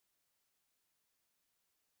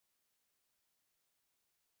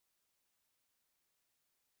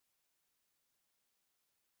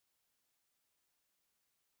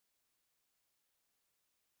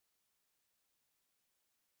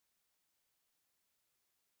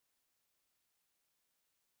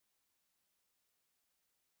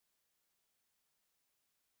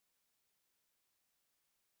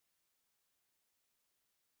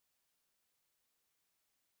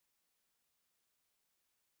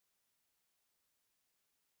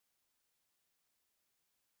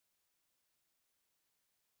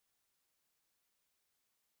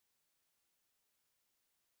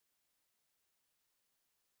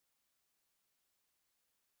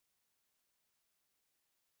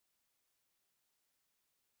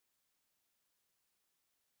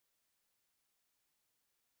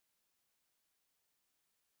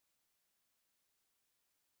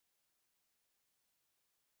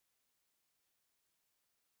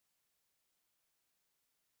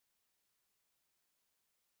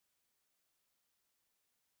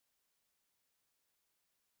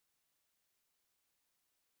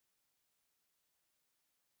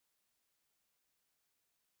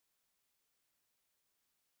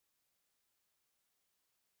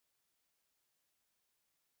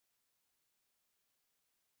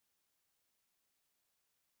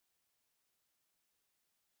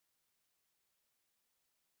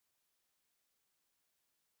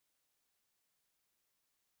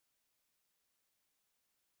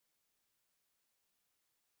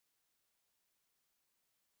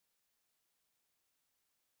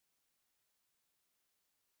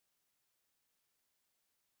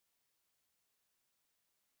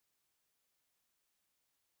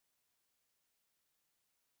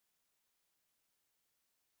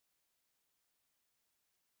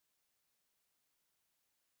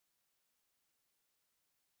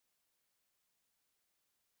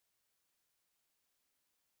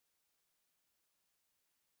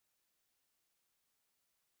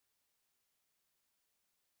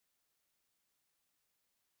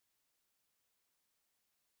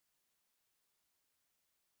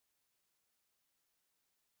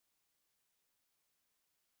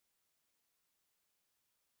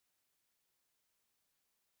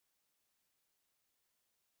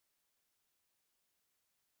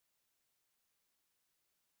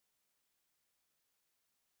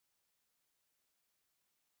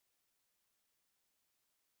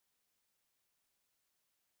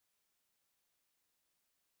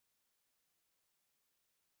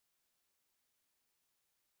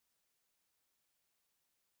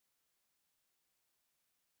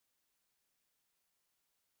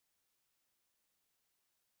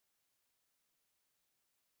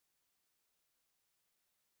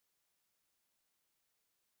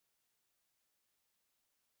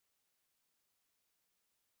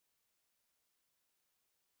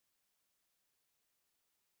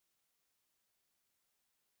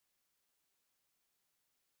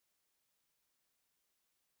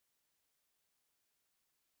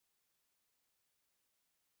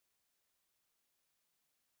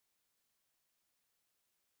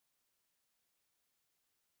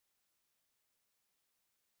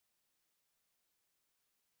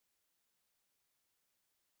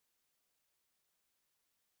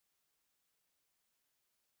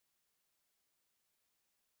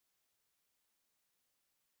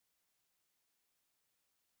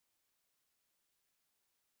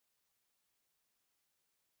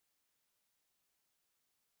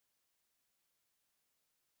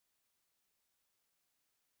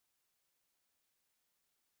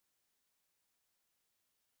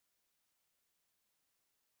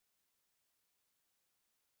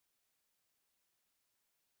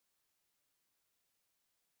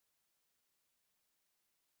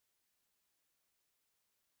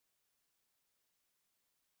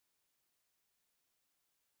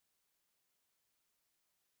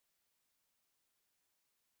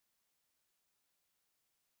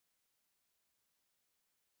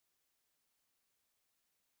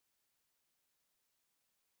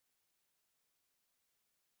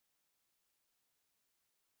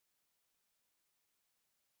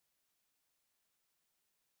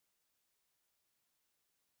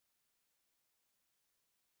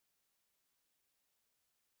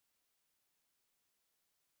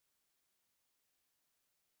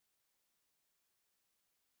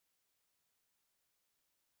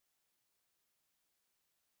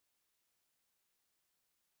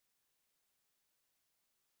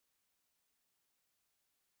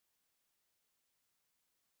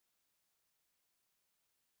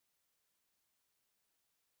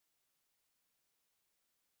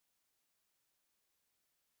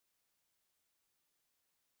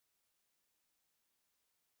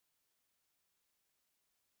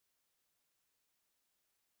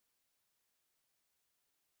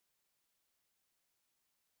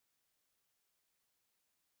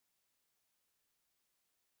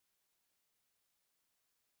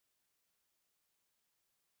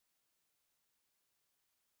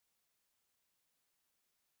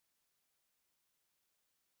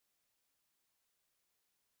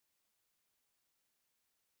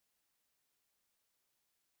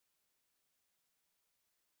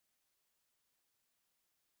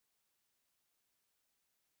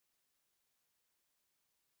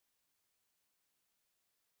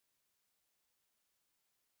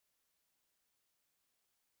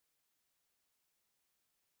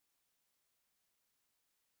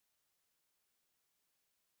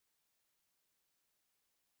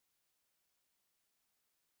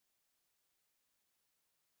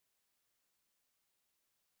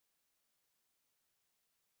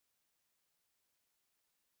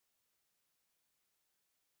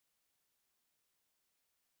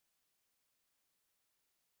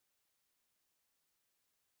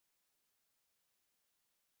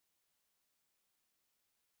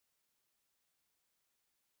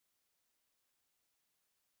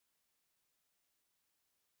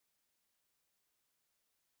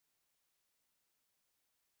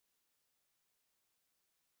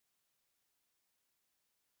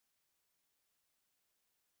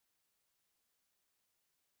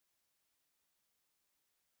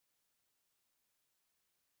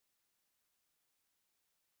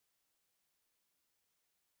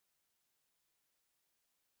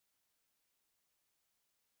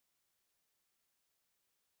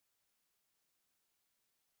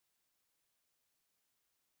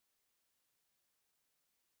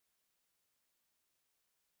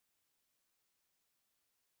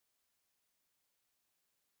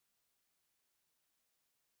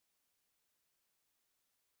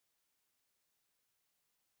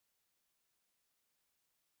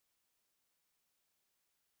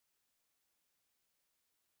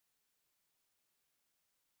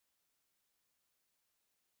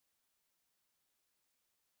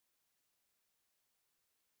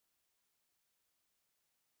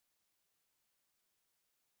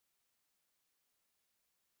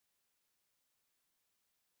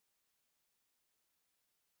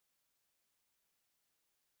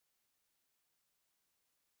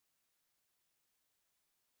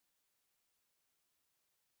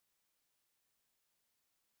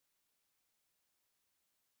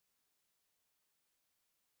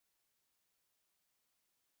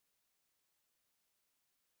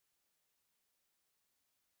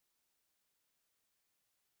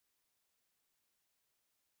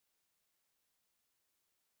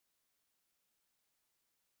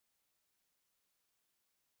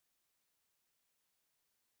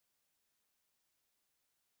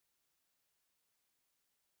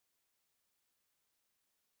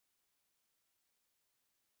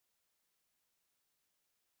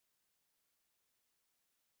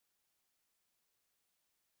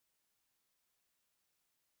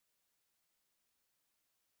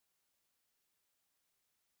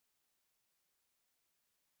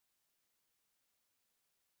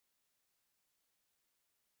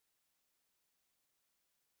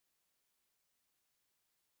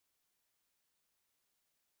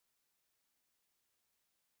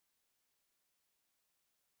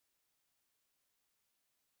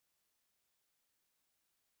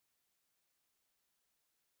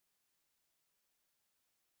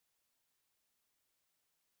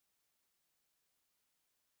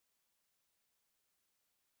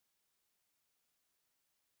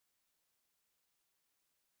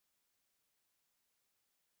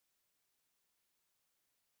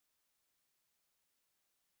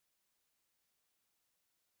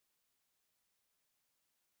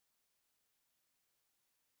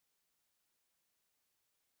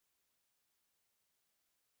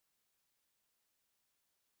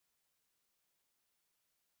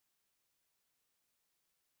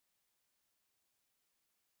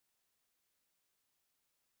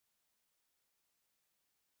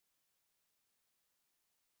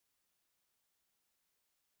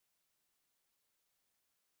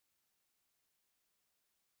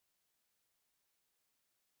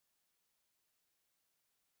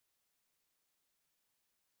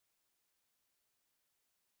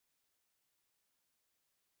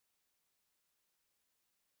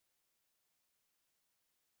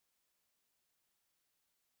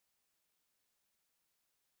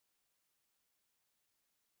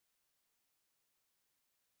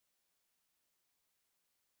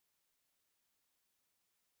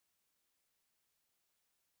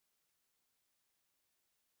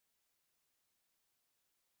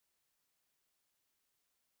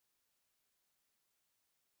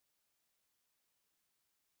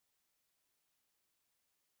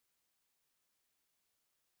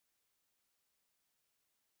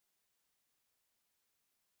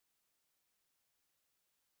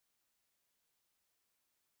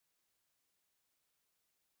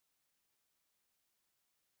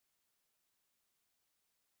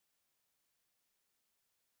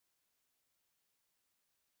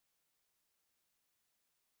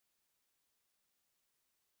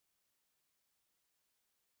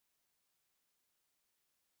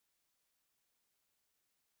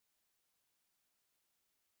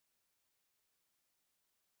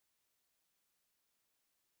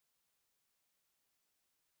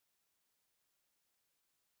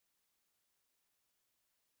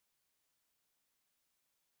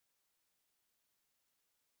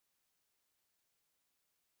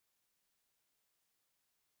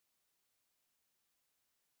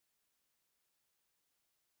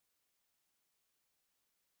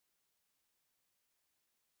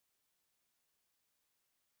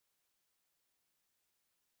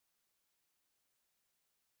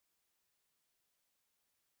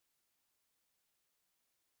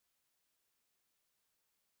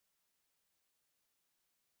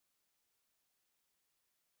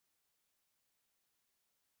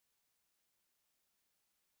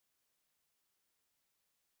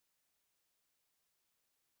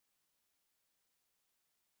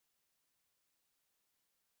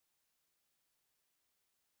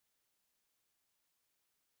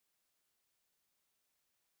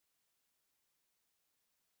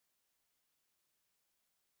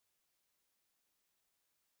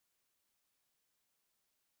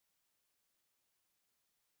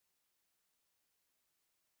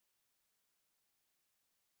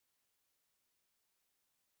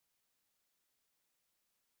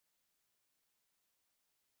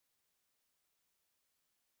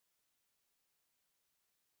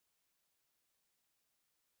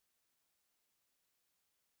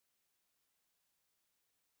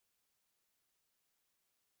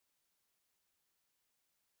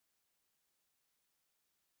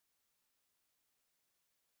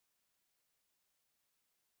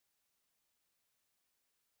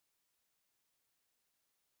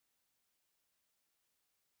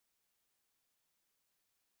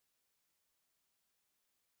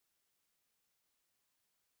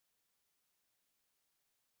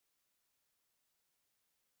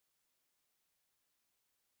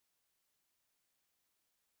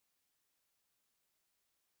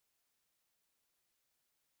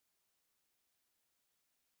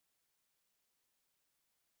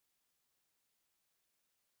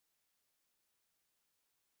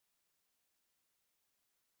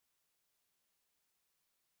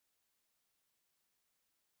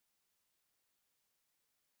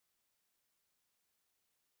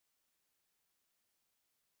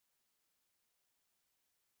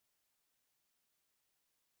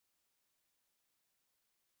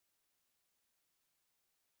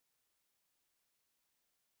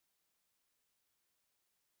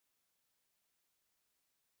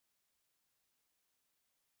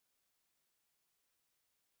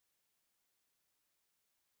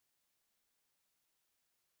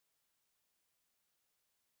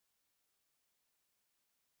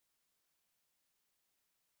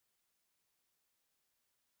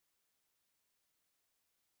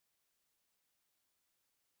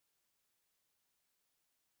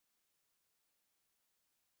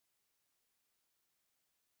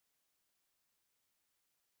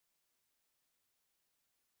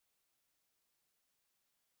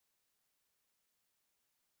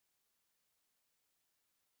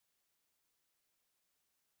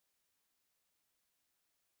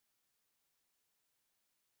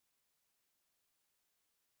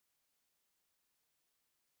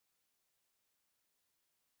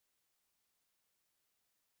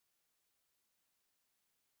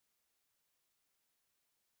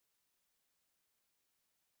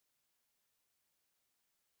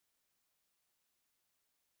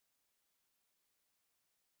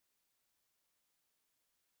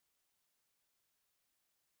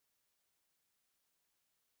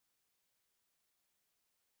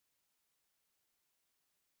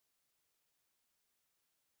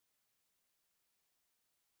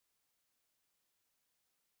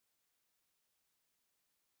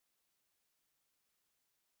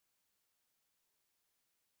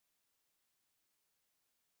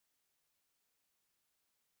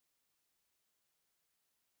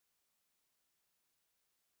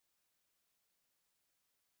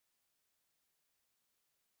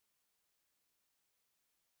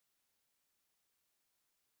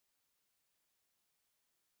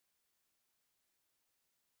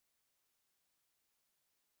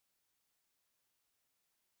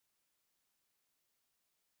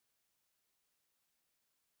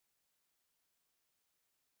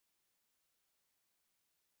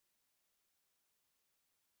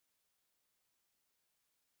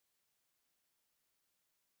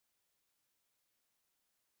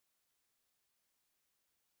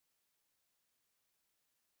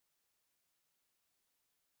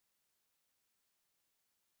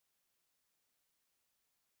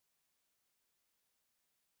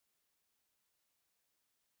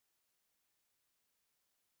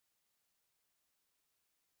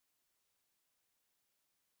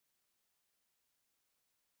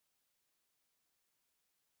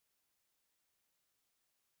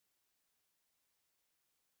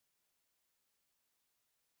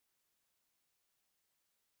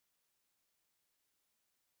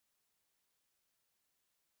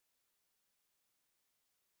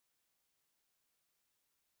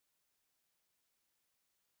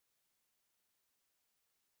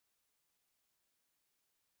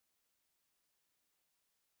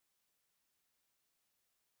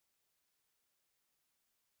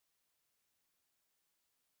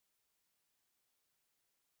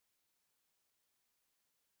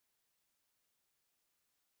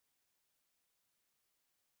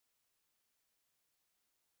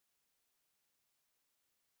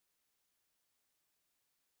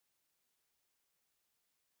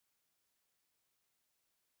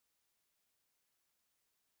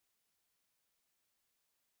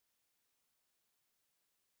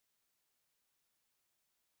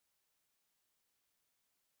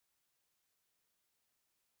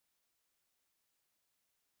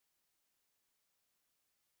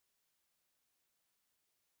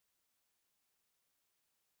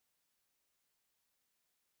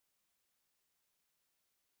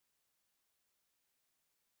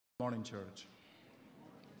Morning, church.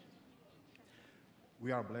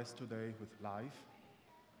 We are blessed today with life,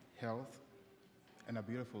 health, and a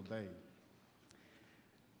beautiful day.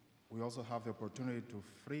 We also have the opportunity to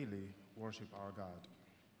freely worship our God.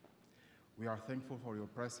 We are thankful for your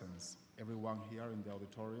presence, everyone here in the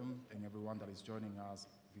auditorium and everyone that is joining us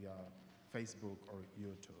via Facebook or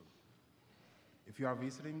YouTube. If you are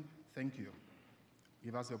visiting, thank you.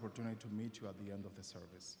 Give us the opportunity to meet you at the end of the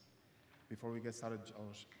service. Before we get started,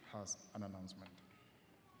 Josh has an announcement.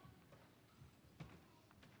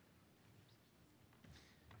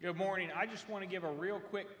 Good morning. I just want to give a real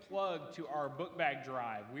quick plug to our book bag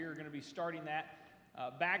drive. We are going to be starting that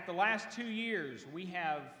back the last 2 years. We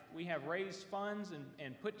have raised funds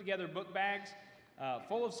and put together book bags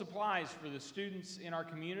full of supplies for the students in our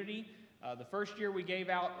community. The first year we gave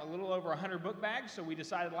out a little over 100 book bags, so we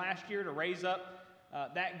decided last year to raise up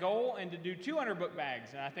that goal and to do 200 book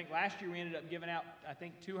bags. And I think last year we ended up giving out,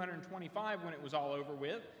 225 when it was all over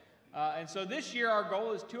with. And so this year our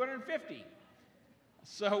goal is 250.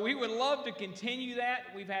 So we would love to continue that.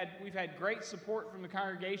 We've had great support from the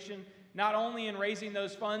congregation, not only in raising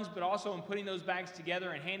those funds, but also in putting those bags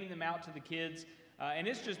together and handing them out to the kids. And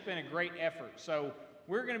it's just been a great effort. So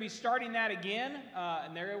we're going to be starting that again.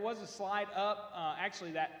 And there was a slide up.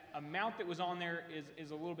 Actually, that amount that was on there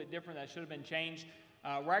is a little bit different. That should have been changed.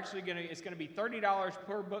 It's going to be $30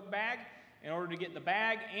 per book bag in order to get the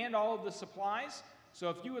bag and all of the supplies. So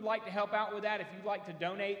if you would like to help out with that, if you'd like to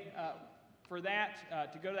donate for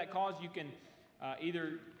that, to go to that cause, you can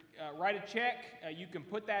either write a check, you can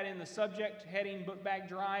put that in the subject heading book bag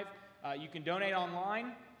drive, you can donate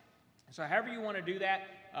online. So however you want to do that,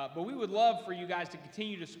 but we would love for you guys to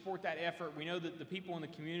continue to support that effort. We know that the people in the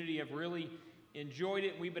community have really enjoyed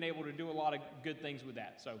it. We've been able to do a lot of good things with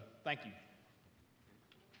that. So thank you.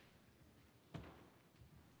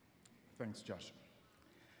 Thanks, Josh.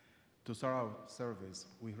 To start our service,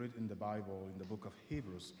 we read in the Bible in the book of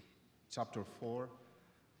Hebrews, chapter 4,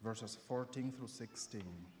 verses 14 through 16.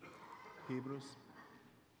 Hebrews,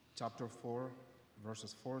 chapter 4,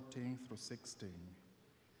 verses 14 through 16.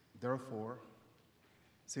 Therefore,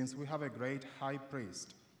 since we have a great high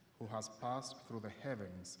priest who has passed through the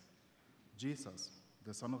heavens, Jesus,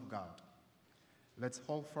 the Son of God, let's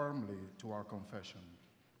hold firmly to our confession.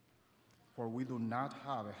 For we do not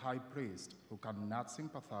have a high priest who cannot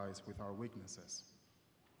sympathize with our weaknesses,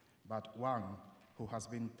 but one who has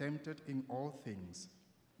been tempted in all things,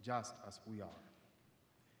 just as we are,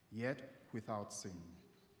 yet without sin.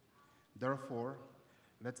 Therefore,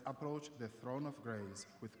 let's approach the throne of grace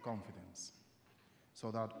with confidence,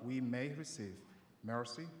 so that we may receive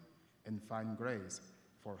mercy and find grace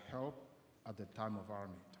for help at the time of our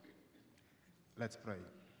need. Let's pray.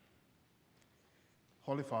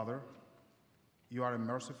 Holy Father, you are a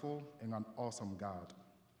merciful and an awesome God.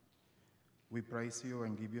 We praise you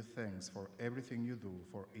and give you thanks for everything you do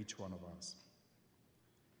for each one of us.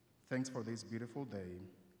 Thanks for this beautiful day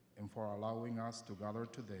and for allowing us to gather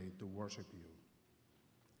today to worship you.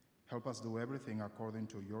 Help us do everything according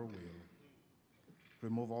to your will.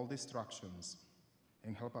 Remove all distractions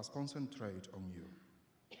and help us concentrate on you.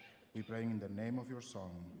 We pray in the name of your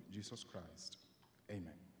Son, Jesus Christ.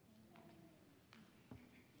 Amen.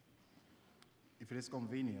 If it is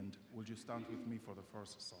convenient, would you stand with me for the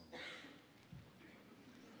first song?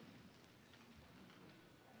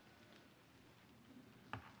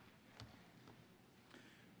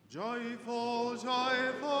 Joyful,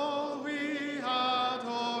 joyful, we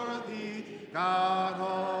adore thee, God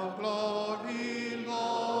of glory,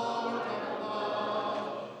 Lord of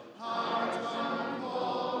love. Hearts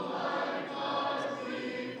unfold like us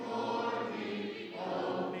before thee,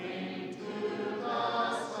 opening to the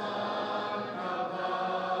sun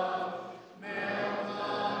above. Melt the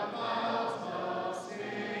clouds of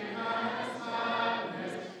sin and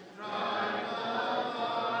sadness, drive the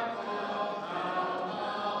dark cloud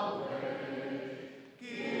out away.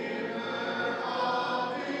 Giver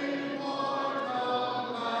of immortal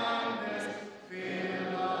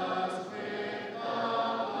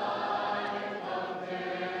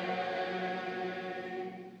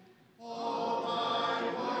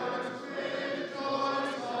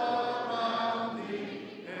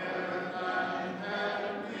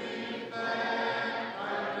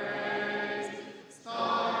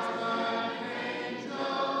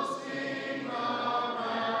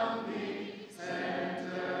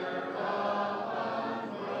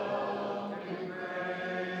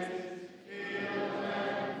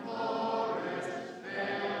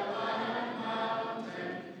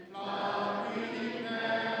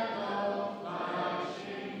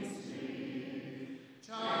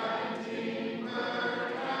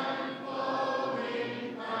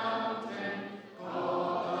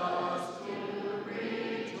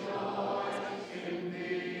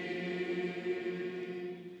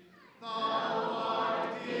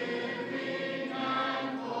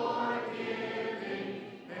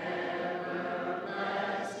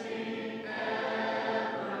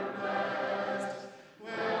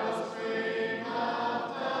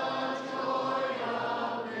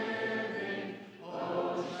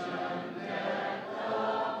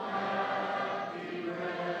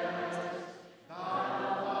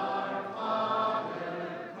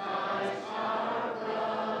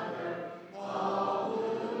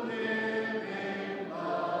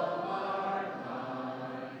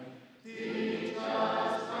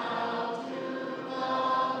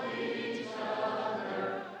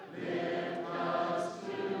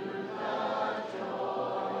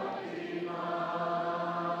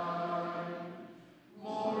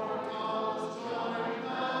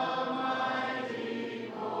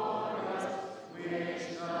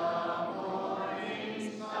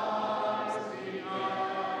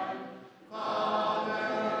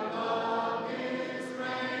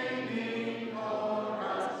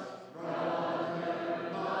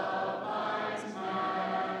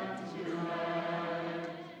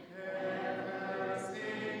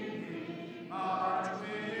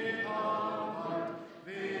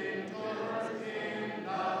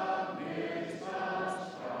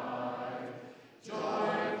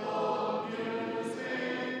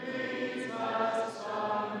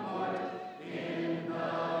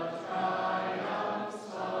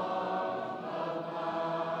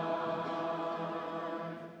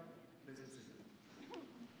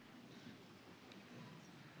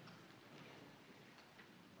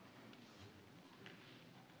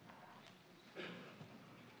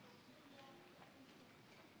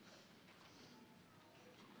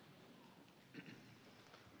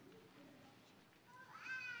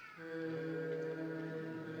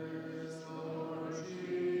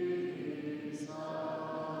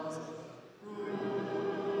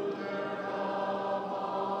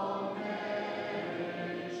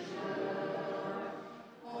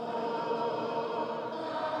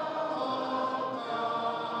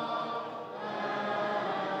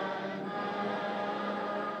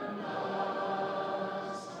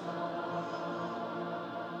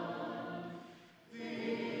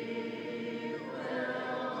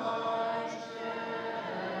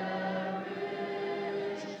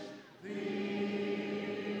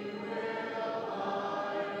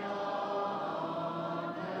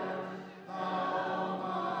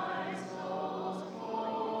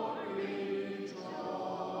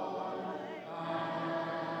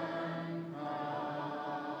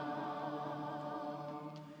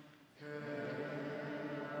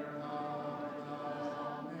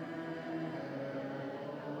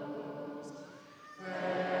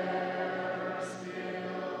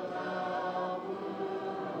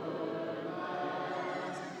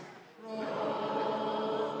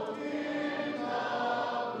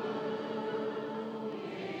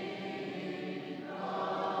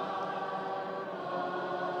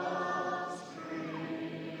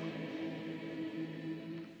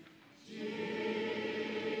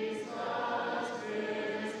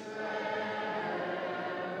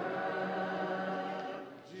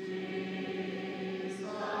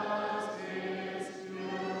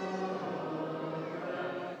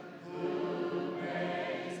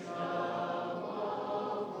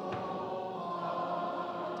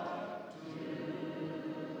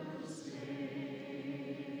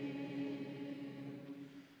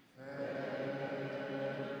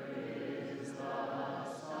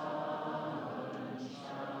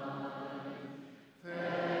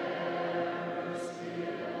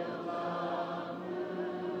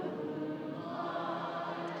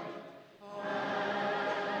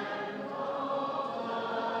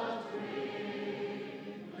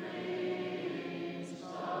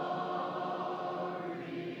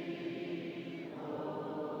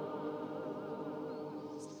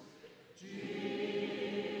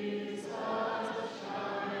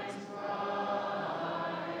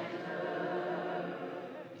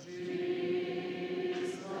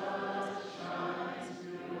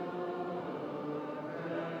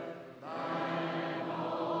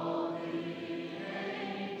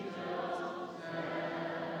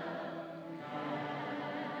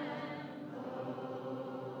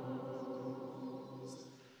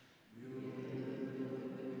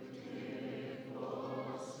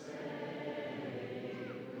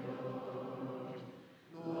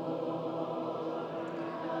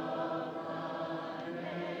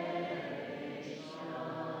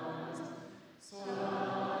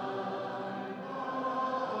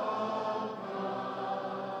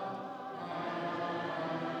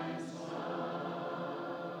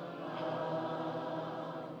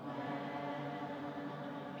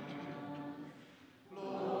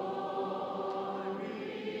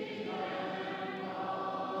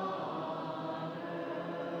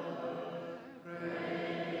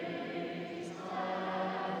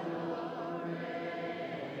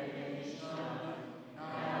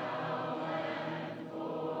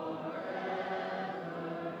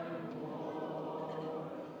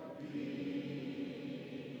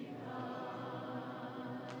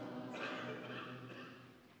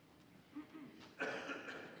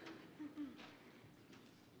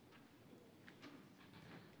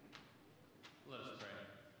Let us pray.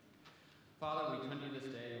 Father, we come to you this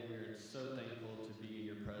day, and we are so thankful to be in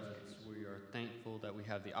your presence. We are thankful that we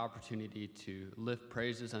have the opportunity to lift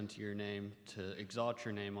praises unto your name, to exalt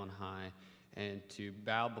your name on high, and to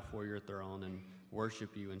bow before your throne and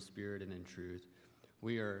worship you in spirit and in truth.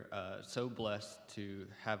 We are so blessed to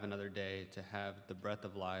have another day, to have the breath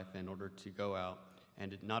of life in order to go out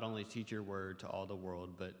and to not only teach your word to all the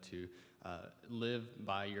world, but to live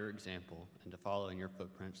by your example and to follow in your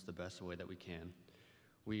footprints the best way that we can.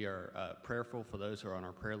 We are prayerful for those who are on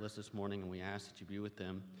our prayer list this morning, and we ask that you be with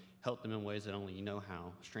them, help them in ways that only you know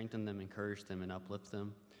how, strengthen them, encourage them, and uplift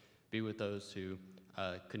them. Be with those who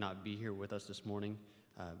could not be here with us this morning.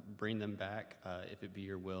 Bring them back if it be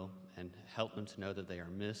your will, and help them to know that they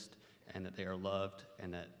are missed and that they are loved,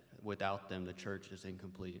 and that without them the church is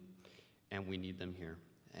incomplete, and we need them here.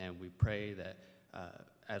 And we pray that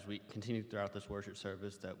as we continue throughout this worship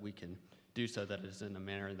service, that we can do so that it is in a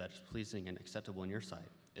manner that is pleasing and acceptable in your sight.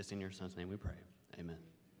 It's in your Son's name we pray. Amen.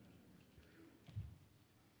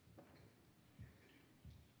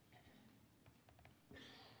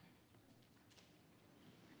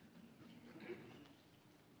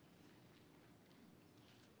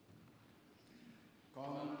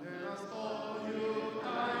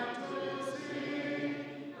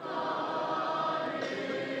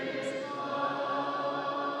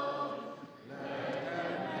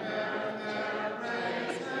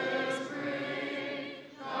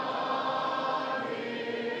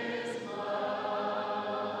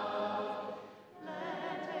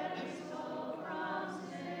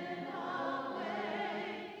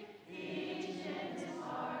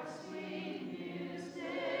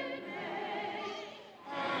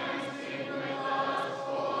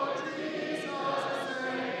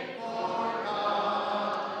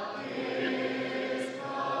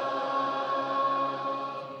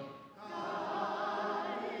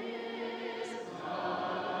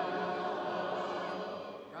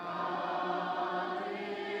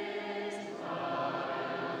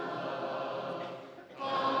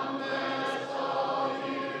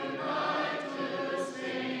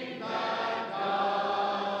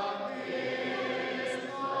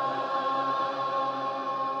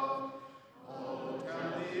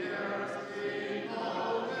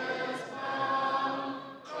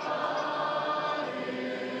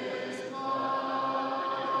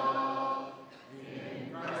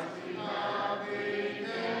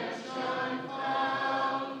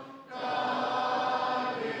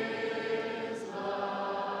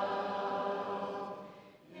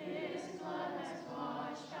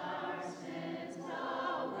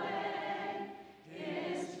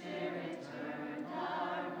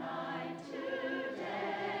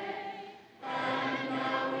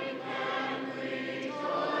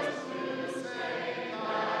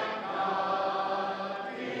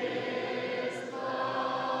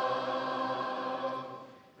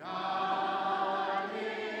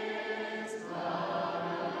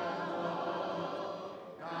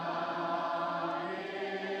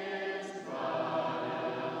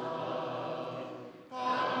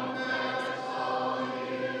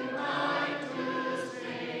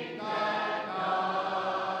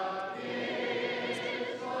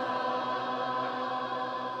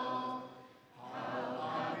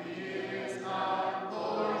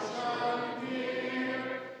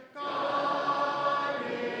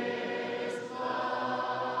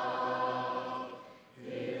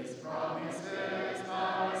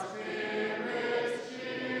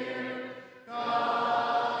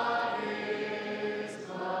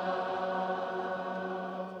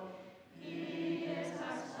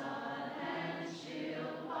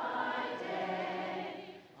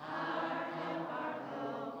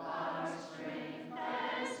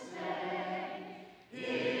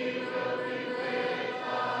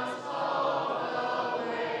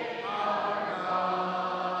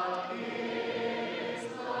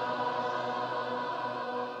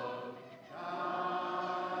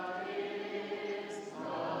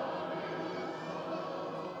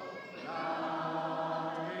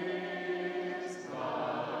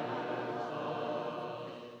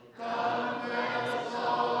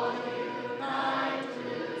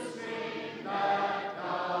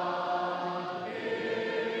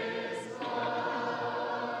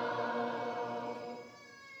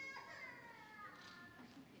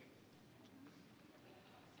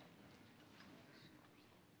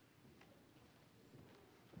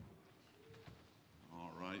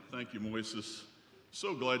 Thank you, Moises.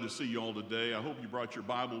 So glad to see you all today. I hope you brought your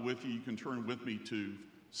Bible with you. You can turn with me to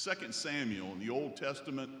 2 Samuel in the Old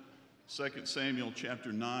Testament, 2 Samuel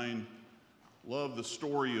chapter 9. Love the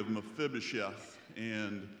story of Mephibosheth.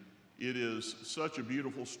 And It is such a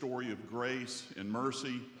beautiful story of grace and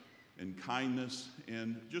mercy and kindness,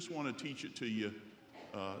 and just want to teach it to you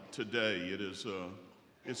today.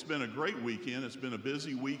 It's been a great weekend. It's been a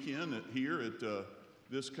busy weekend here at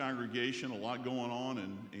this congregation, a lot going on,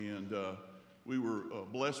 and we were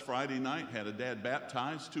blessed Friday night, had a dad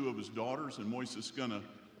baptize 2 of his daughters, and Moises is going to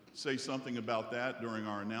say something about that during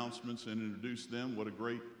our announcements and introduce them. What a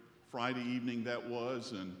great Friday evening that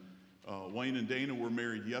was. And Wayne and Dana were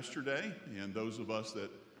married yesterday, and those of us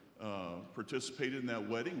that participated in that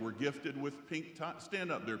wedding were gifted with pink ties.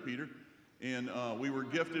 Stand up there, Peter. And we were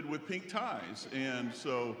gifted with pink ties. And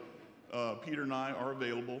so Peter and I are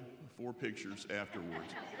available for pictures afterwards.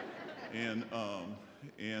 And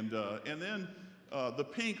then the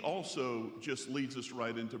pink also just leads us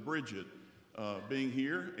right into Bridget being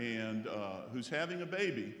here, and who's having a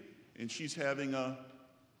baby. And she's having a,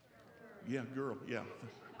 girl, yeah.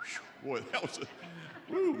 Boy, that was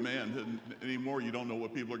a, woo, man, anymore you don't know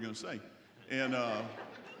what people are going to say. And,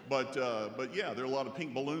 but yeah, there are a lot of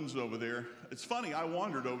pink balloons over there. It's funny, I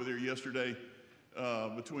wandered over there yesterday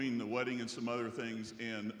between the wedding and some other things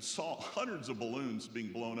and saw hundreds of balloons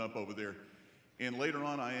being blown up over there. And later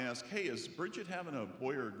on I asked, hey, is Bridget having a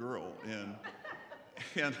boy or a girl?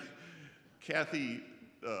 And Kathy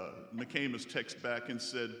McCamus texted back and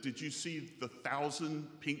said, did you see the 1,000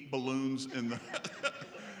 pink balloons in the...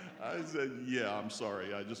 I said, yeah, I'm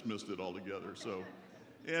sorry, I just missed it altogether. So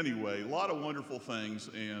anyway, a lot of wonderful things,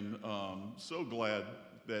 and so glad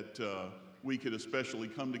that we could especially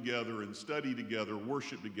come together and study together,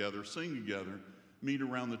 worship together, sing together, meet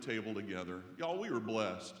around the table together. Y'all, we were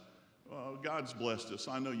blessed. God's blessed us.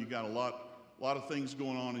 I know you got a lot of things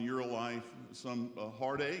going on in your life, some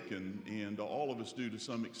heartache, and all of us do to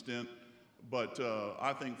some extent. But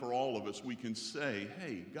I think for all of us, we can say,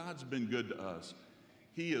 hey, God's been good to us.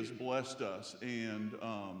 He has blessed us, and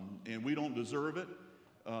we don't deserve it.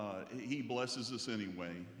 He blesses us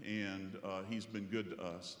anyway, and he's been good to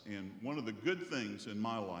us. And one of the good things in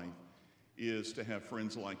my life is to have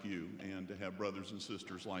friends like you and to have brothers and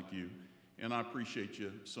sisters like you. And I appreciate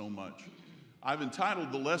you so much. I've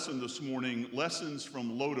entitled the lesson this morning, Lessons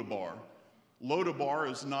from Lo Debar. Lo Debar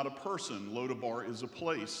is not a person. Lo Debar is a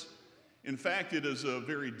place. In fact, it is a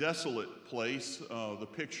very desolate place. The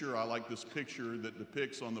picture, I like this picture that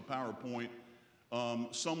depicts on the PowerPoint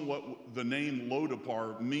somewhat the name Lo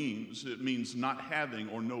Debar means. It means not having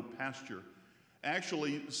or no pasture.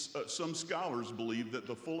 Actually, some scholars believe that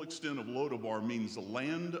the full extent of Lo Debar means the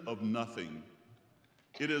land of nothing.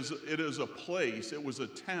 It is a place, it was a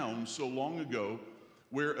town so long ago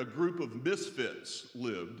where a group of misfits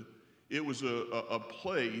lived. It was a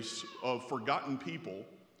place of forgotten people.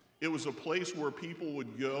 It was a place where people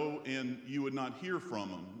would go and you would not hear from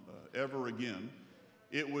them ever again.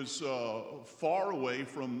 It was far away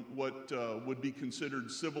from what would be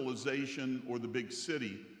considered civilization or the big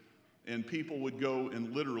city, and people would go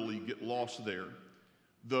and literally get lost there.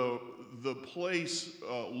 The place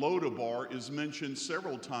Lo Debar is mentioned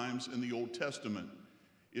several times in the Old Testament.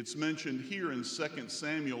 It's mentioned here in 2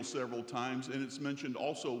 Samuel several times, and it's mentioned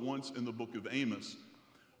also once in the book of Amos.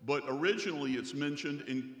 But originally it's mentioned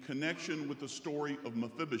in connection with the story of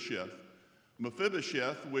Mephibosheth.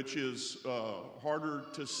 Mephibosheth, which is harder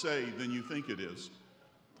to say than you think it is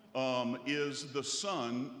the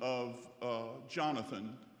son of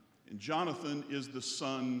Jonathan. And Jonathan is the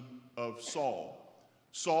son of Saul.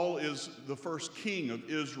 Saul is the first king of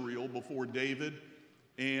Israel before David,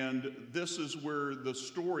 and this is where the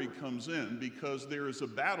story comes in, because there is a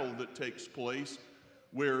battle that takes place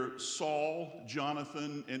where Saul,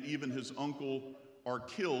 Jonathan, and even his uncle are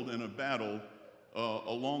killed in a battle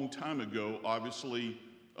a long time ago, obviously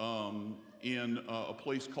in a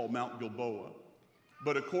place called Mount Gilboa.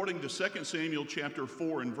 But according to 2 Samuel chapter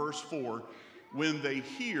 4 and verse 4, when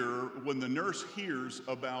the nurse hears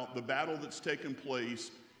about the battle that's taken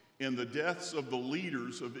place and the deaths of the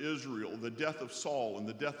leaders of Israel, the death of Saul and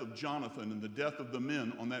the death of Jonathan and the death of the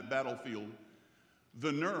men on that battlefield,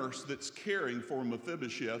 the nurse that's caring for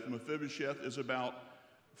Mephibosheth is about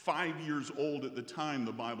 5 years old at the time,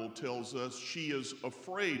 the Bible tells us. She is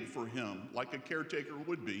afraid for him, like a caretaker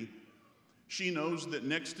would be. She knows that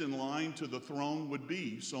next in line to the throne would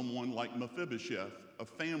be someone like Mephibosheth, a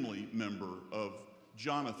family member of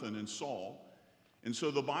Jonathan and Saul. And so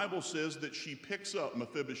the Bible says that she picks up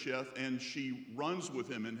Mephibosheth and she runs with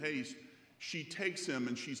him in haste. She takes him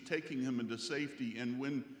and she's taking him into safety. And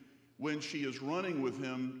when she is running with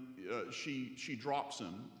him, she drops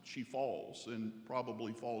him. She falls and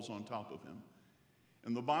probably falls on top of him.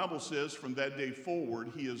 And the Bible says from that day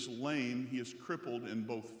forward, he is lame, he is crippled in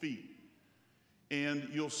both feet. And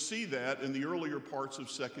you'll see that in the earlier parts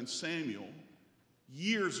of 2 Samuel.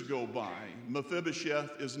 Years go by.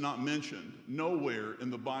 Mephibosheth is not mentioned. Nowhere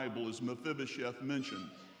in the Bible is Mephibosheth mentioned.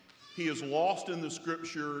 He is lost in the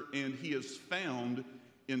scripture, and he is found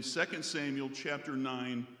in 2 Samuel chapter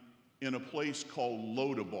 9 in a place called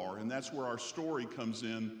Lo Debar. And that's where our story comes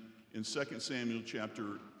in 2 Samuel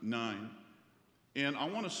chapter 9. And I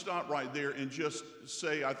want to stop right there and just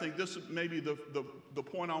say, I think this is maybe the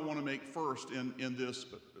point I want to make first in this,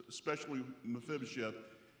 especially Mephibosheth,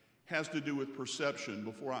 has to do with perception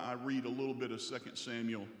before I read a little bit of 2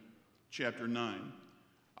 Samuel chapter 9.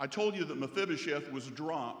 I told you that Mephibosheth was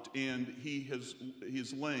dropped, and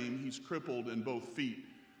he's lame, he's crippled in both feet.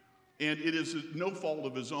 And it is no fault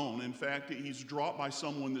of his own. In fact, he's dropped by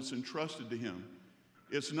someone that's entrusted to him.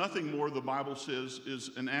 It's nothing more, the Bible says, is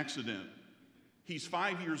an accident. He's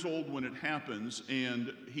 5 years old when it happens,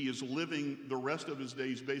 and he is living the rest of his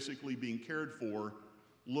days basically being cared for,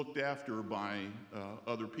 looked after by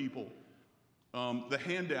other people. The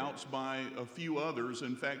handouts by a few others.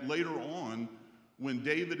 In fact, later on, when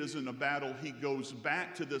David is in a battle, he goes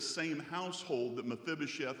back to the same household that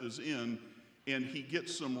Mephibosheth is in, and he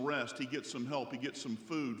gets some rest, he gets some help, he gets some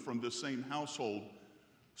food from the same household.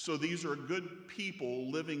 So these are good people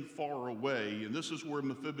living far away, and this is where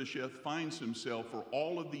Mephibosheth finds himself for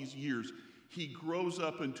all of these years. He grows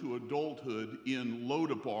up into adulthood in Lo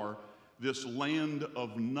Debar, this land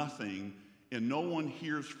of nothing, and no one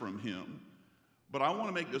hears from him. But I want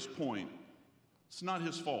to make this point. It's not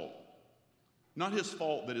his fault. Not his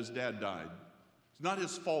fault that his dad died. It's not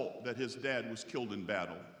his fault that his dad was killed in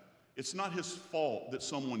battle. It's not his fault that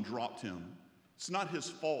someone dropped him. It's not his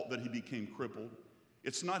fault that he became crippled.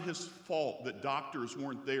 It's not his fault that doctors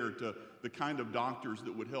weren't there, to the kind of doctors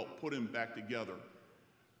that would help put him back together.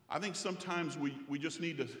 I think sometimes we just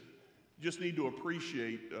need to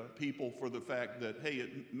appreciate people for the fact that, hey,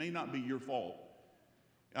 it may not be your fault.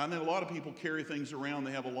 I mean, a lot of people carry things around,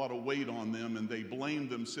 they have a lot of weight on them, and they blame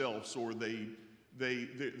themselves, or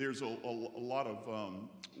there's a lot of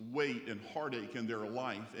weight and heartache in their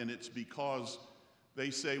life, and it's because they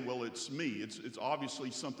say, well, it's me. It's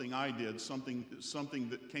obviously something I did, something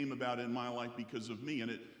that came about in my life because of me, and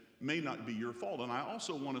it may not be your fault. And I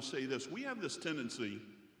also want to say this. We have this tendency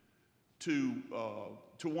to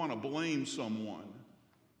want to blame someone.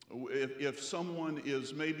 If someone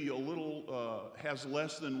is maybe a little, has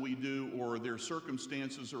less than we do, or their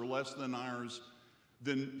circumstances are less than ours,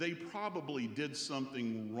 then they probably did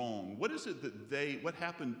something wrong. What is it what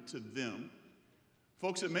happened to them?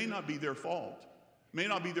 Folks, it may not be their fault. It may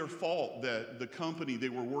not be their fault that the company they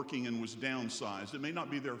were working in was downsized. It may not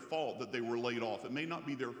be their fault that they were laid off. It may not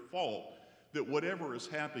be their fault that whatever is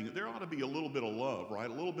happening, there ought to be a little bit of love, right?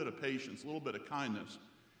 A little bit of patience, a little bit of kindness.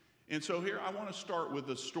 And so here I want to start with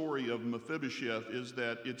the story of Mephibosheth, is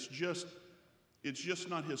that it's just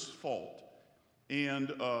not his fault.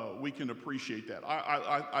 And we can appreciate that.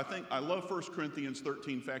 I think I love 1 Corinthians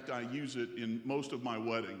 13. In fact, I use it in most of my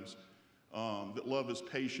weddings. That love is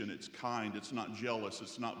patient, it's kind, it's not jealous,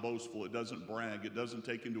 it's not boastful, it doesn't brag, it doesn't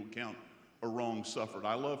take into account a wrong suffered.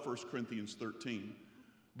 I love 1 Corinthians 13.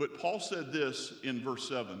 But Paul said this in verse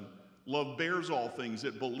 7, love bears all things,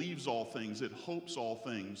 it believes all things, it hopes all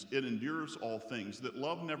things, it endures all things, that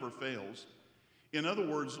love never fails. In other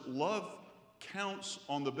words, love counts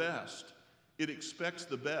on the best. It expects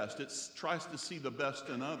the best. It tries to see the best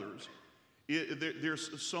in others.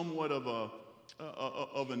 There's somewhat of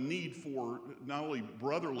a need for not only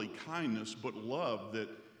brotherly kindness, but love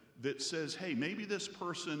that says, hey, maybe this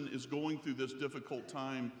person is going through this difficult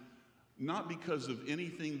time not because of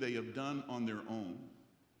anything they have done on their own.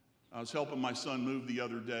 I was helping my son move the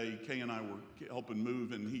other day. Kay and I were helping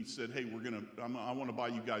move, and he said, hey, I want to buy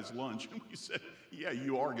you guys lunch. And we said, yeah,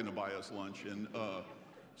 you are going to buy us lunch. And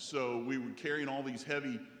so we were carrying all these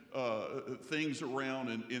heavy things around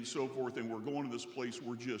and so forth, and we're going to this place.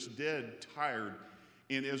 We're just dead tired.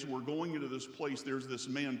 And as we're going into this place, there's this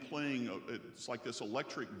man playing, it's like this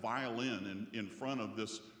electric violin in front of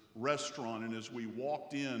this restaurant. And as we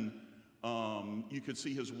walked in, you could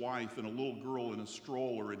see his wife and a little girl in a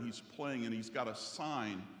stroller, and he's playing, and he's got a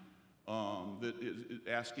sign that is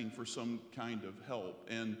asking for some kind of help.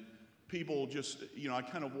 And people just, I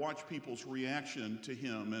kind of watch people's reaction to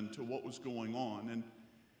him and to what was going on.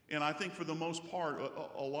 And I think for the most part,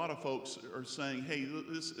 a lot of folks are saying, hey,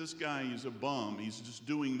 this guy is a bum. He's just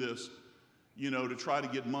doing this, to try to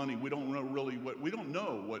get money. We don't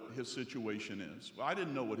know what his situation is. I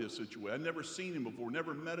didn't know what his situation. I'd never seen him before,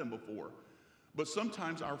 never met him before. But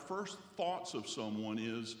sometimes our first thoughts of someone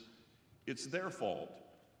is it's their fault,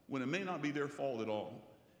 when it may not be their fault at all.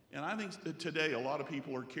 And I think that today a lot of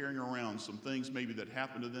people are carrying around some things maybe that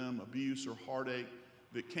happened to them, abuse or heartache,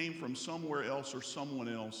 that came from somewhere else or someone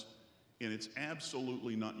else, and it's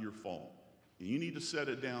absolutely not your fault. And you need to set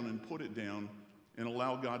it down and put it down and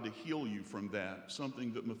allow God to heal you from that,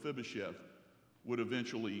 something that Mephibosheth would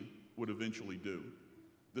eventually do.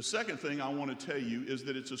 The second thing I want to tell you is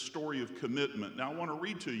that it's a story of commitment. Now I want to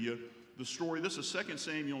read to you the story. This is 2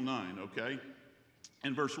 Samuel 9, okay?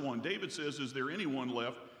 In verse 1, David says, "Is there anyone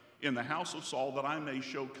left in the house of Saul that I may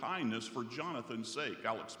show kindness for Jonathan's sake?"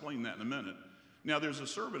 I'll explain that in a minute. Now there's a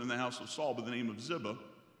servant in the house of Saul by the name of Ziba,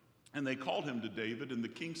 and they called him to David, and the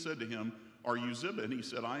king said to him, "Are you Ziba?" And he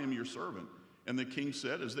said, "I am your servant." And the king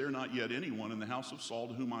said, "Is there not yet anyone in the house of Saul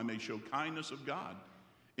to whom I may show kindness of God?"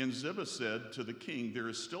 And Ziba said to the king, "There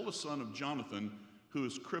is still a son of Jonathan who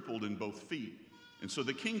is crippled in both feet." And so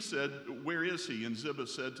the king said, "Where is he?" And Ziba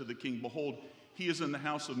said to the king, "Behold, he is in the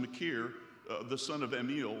house of Machir, the son of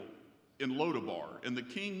Amiel, in Lo Debar." And the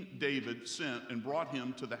king David sent and brought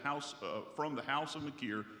him to the house from the house of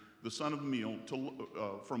Machir, the son of Amiel,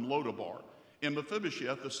 from Lo Debar. And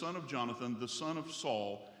Mephibosheth, the son of Jonathan, the son of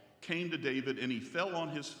Saul, came to David, and he fell on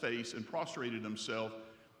his face and prostrated himself.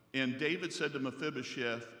 And David said to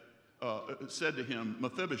Mephibosheth,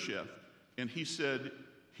 "Mephibosheth," and he said,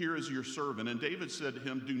 "Here is your servant." And David said to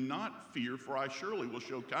him, "Do not fear, for I surely will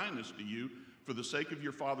show kindness to you for the sake of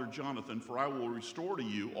your father Jonathan, for I will restore to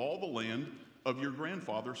you all the land of your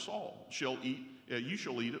grandfather Saul. You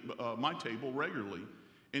shall eat at my table regularly."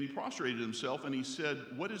 And he prostrated himself, and he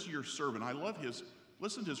said, "What is your servant?" I love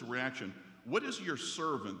listen to his reaction. "What is your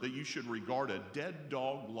servant that you should regard a dead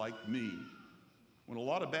dog like me?" When a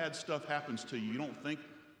lot of bad stuff happens to you, you don't think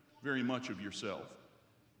very much of yourself.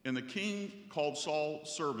 And the king called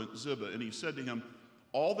Saul's servant Ziba, and he said to him,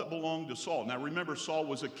 "All that belonged to Saul," now remember, Saul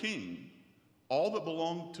was a king, "all that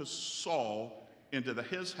belonged to Saul and to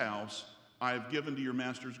his house I have given to your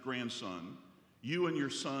master's grandson. You and your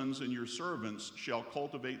sons and your servants shall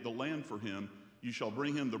cultivate the land for him. You shall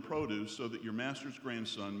bring him the produce so that your master's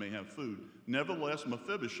grandson may have food. Nevertheless,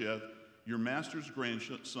 Mephibosheth, your master's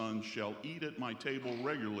grandson, shall eat at my table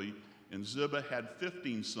regularly." And Ziba had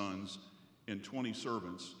 15 sons and 20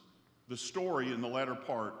 servants. The story in the latter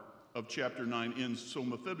part of chapter 9 ends, "So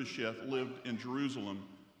Mephibosheth lived in Jerusalem,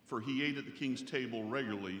 for he ate at the king's table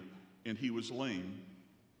regularly, and he was lame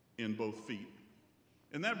in both feet."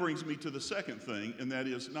 And that brings me to the second thing, and that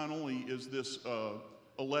is, not only is this a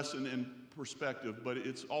lesson in perspective, but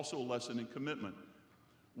it's also a lesson in commitment.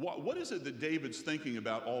 What is it that David's thinking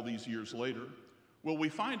about all these years later? Well, we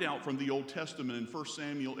find out from the Old Testament in 1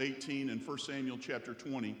 Samuel 18 and 1 Samuel chapter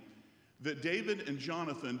 20 that David and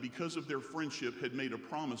Jonathan, because of their friendship, had made a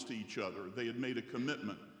promise to each other. They had made a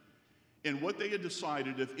commitment. And what they had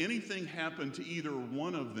decided, if anything happened to either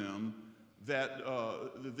one of them, that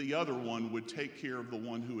the other one would take care of the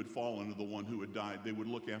one who had fallen or the one who had died. They would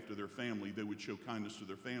look after their family. They would show kindness to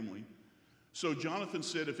their family. So Jonathan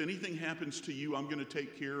said, "If anything happens to you, I'm going to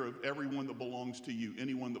take care of everyone that belongs to you,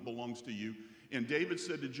 anyone that belongs to you." And David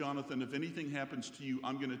said to Jonathan, "If anything happens to you,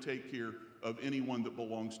 I'm going to take care of anyone that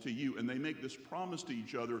belongs to you." And they make this promise to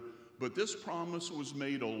each other, but this promise was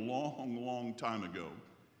made a long, long time ago.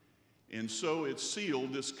 And so it's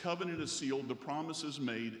sealed, this covenant is sealed, the promise is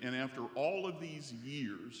made, and after all of these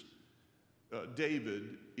years,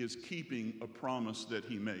 David is keeping a promise that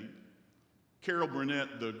he made. Carol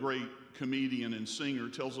Burnett, the great comedian and singer,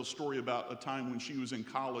 tells a story about a time when she was in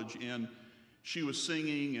college and she was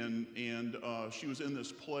singing and she was in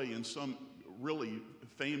this play, and some really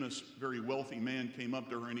famous, very wealthy man came up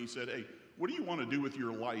to her and he said, "Hey, what do you want to do with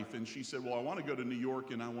your life?" And she said, "Well, I want to go to New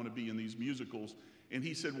York and I want to be in these musicals." And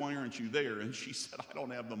he said, "Why aren't you there?" And she said, "I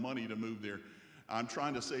don't have the money to move there. I'm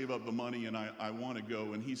trying to save up the money and I want to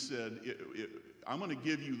go." And he said, "I'm going to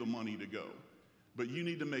give you the money to go, but you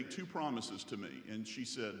need to make 2 promises to me." And she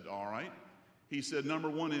said, "All right." He said, "Number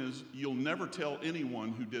 1 is you'll never tell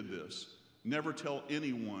anyone who did this. Never tell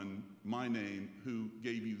anyone my name who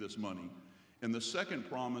gave you this money. And the second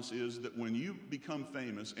promise is that when you become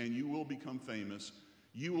famous, and you will become famous,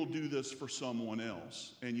 you will do this for someone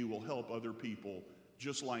else, and you will help other people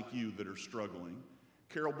just like you that are struggling."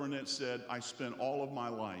 Carol Burnett said, "I spent all of my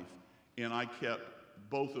life, and I kept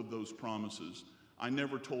both of those promises. I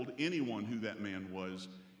never told anyone who that man was,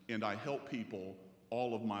 and I helped people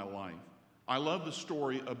all of my life." I love the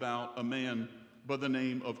story about a man by the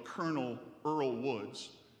name of Colonel Earl Woods.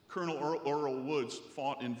 Colonel Earl Woods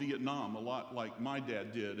fought in Vietnam a lot like my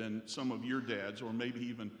dad did, and some of your dads, or maybe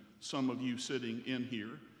even some of you sitting in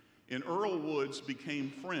here. And Earl Woods became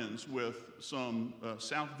friends with some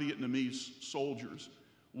South Vietnamese soldiers,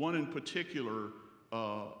 one in particular,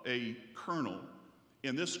 a colonel.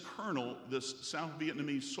 And this colonel, this South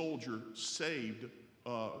Vietnamese soldier, saved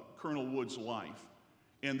Colonel Wood's life.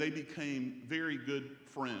 And they became very good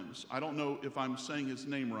friends. I don't know if I'm saying his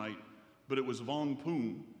name right, but it was Vong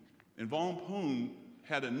Poon. And Vong Poon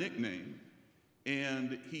had a nickname.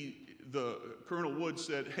 And Colonel Wood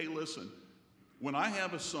said, hey, listen, when I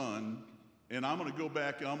have a son, and I'm going to go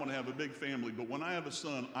back and I'm going to have a big family, but when I have a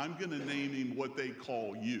son, I'm going to name him what they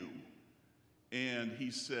call you. And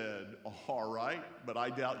he said, all right, but I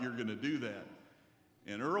doubt you're going to do that.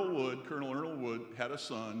 And Colonel Earl Wood, had a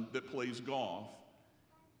son that plays golf.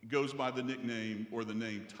 He goes by the nickname or the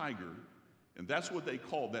name Tiger. And that's what they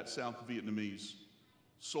called that South Vietnamese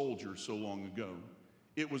soldier so long ago.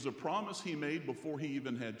 It was a promise he made before he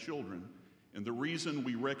even had children. And the reason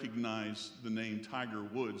we recognize the name Tiger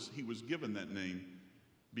Woods, he was given that name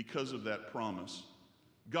because of that promise.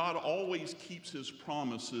 God always keeps his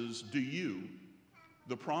promises. Do you?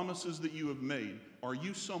 The promises that you have made, are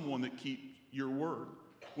you someone that keeps your word?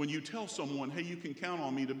 When you tell someone, hey, you can count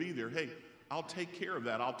on me to be there, hey, I'll take care of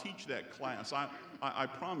that. I'll teach that class. I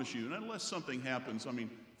promise you. And unless something happens,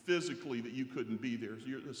 physically that you couldn't be there,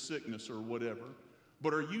 a sickness or whatever.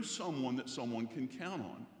 But are you someone that someone can count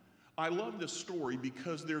on? I love this story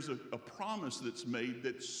because there's a promise that's made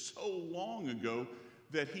that's so long ago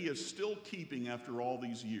that he is still keeping after all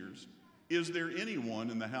these years. Is there anyone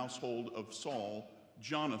in the household of Saul,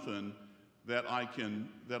 Jonathan, that I can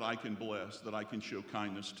bless, that I can show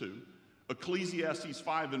kindness to? Ecclesiastes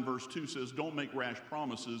 5 and verse 2 says, don't make rash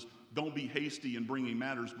promises. Don't be hasty in bringing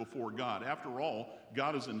matters before God. After all,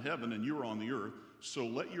 God is in heaven and you're on the earth, so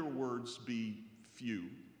let your words be few.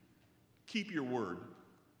 Keep your word.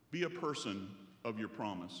 Be a person of your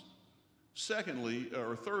promise. Thirdly,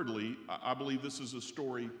 I believe this is a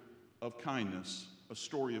story of kindness, a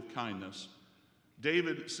story of kindness.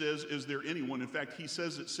 David says, is there anyone, in fact, he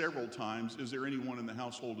says it several times, is there anyone in the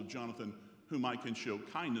household of Jonathan whom I can show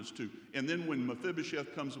kindness to? And then when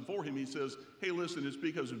Mephibosheth comes before him, he says, hey, listen, it's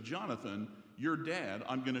because of Jonathan, your dad,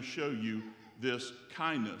 I'm going to show you this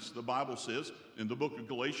kindness. The Bible says in the book of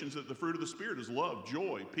Galatians that the fruit of the Spirit is love,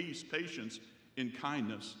 joy, peace, patience, and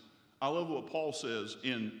kindness. I love what Paul says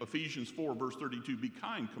in Ephesians 4, verse 32, be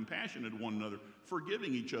kind, compassionate to one another,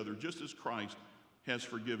 forgiving each other, just as Christ has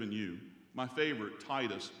forgiven you. My favorite,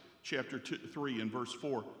 Titus chapter 3 and verse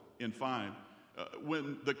 4 and 5.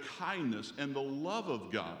 When the kindness and the love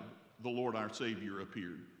of God, the Lord our Savior,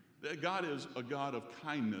 appeared. God is a God of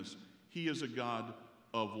kindness. He is a God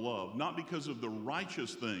of love. Not because of the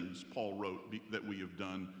righteous things, Paul wrote, that we have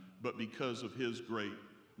done, but because of his great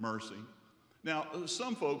mercy. Now,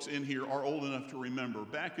 some folks in here are old enough to remember,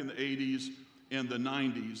 back in the 80s and the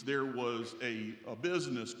 90s, there was a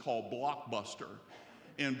business called Blockbuster.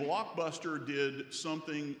 And Blockbuster did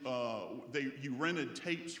something, you rented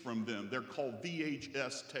tapes from them. They're called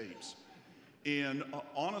VHS tapes. And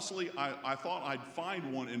honestly, I thought I'd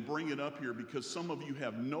find one and bring it up here because some of you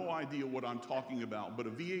have no idea what I'm talking about. But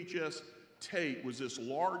a VHS tape was this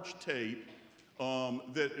large tape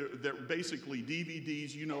that basically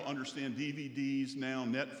DVDs, understand DVDs now,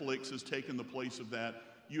 Netflix has taken the place of that.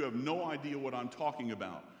 You have no idea what I'm talking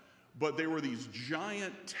about. But there were these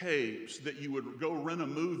giant tapes that you would go rent a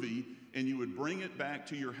movie and you would bring it back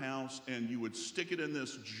to your house and you would stick it in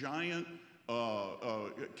this giant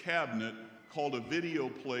cabinet called a video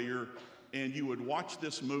player and you would watch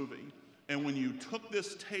this movie. And when you took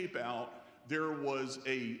this tape out, there was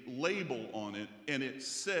a label on it and it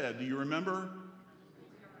said, do you remember?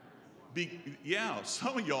 Yeah,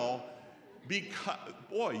 some of y'all,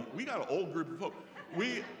 boy, we got an old group of folks.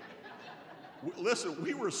 Listen,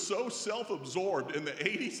 we were so self-absorbed in the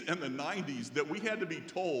 80s and the 90s that we had to be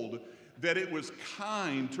told that it was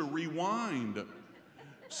kind to rewind.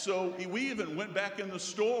 So we even went back in the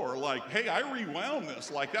store like, hey, I rewound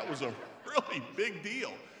this. Like that was a really big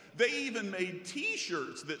deal. They even made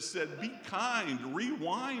t-shirts that said, be kind,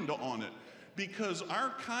 rewind on it. Because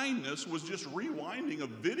our kindness was just rewinding a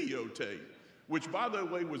videotape, which, by the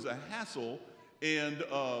way, was a hassle, and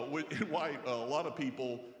why a lot of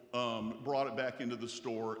people brought it back into the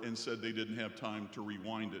store and said they didn't have time to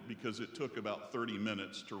rewind it because it took about 30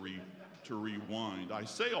 minutes to rewind. I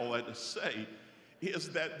say all that to say is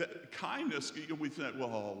that kindness, we said,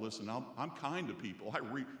 well, listen, I'm kind to people.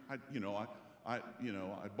 I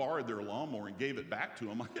borrowed their lawnmower and gave it back to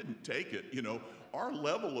them. I didn't take it. Our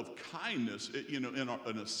level of kindness, in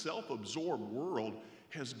a self-absorbed world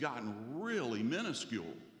has gotten really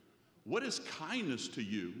minuscule. What is kindness to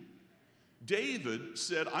you? David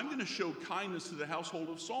said, I'm going to show kindness to the household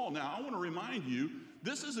of Saul. Now, I want to remind you,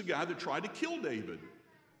 this is a guy that tried to kill David.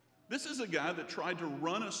 This is a guy that tried to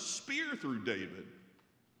run a spear through David.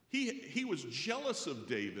 He was jealous of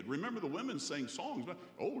David. Remember, the women sang songs about,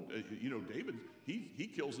 David,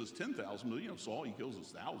 he kills his 10,000. Saul, he kills his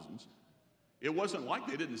thousands. It wasn't like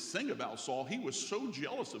they didn't sing about Saul. He was so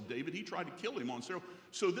jealous of David, he tried to kill him on several.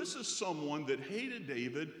 So this is someone that hated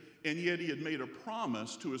David, and yet he had made a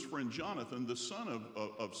promise to his friend Jonathan, the son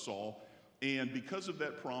of Saul, and because of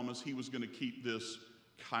that promise, he was going to keep this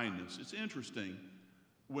kindness. It's interesting.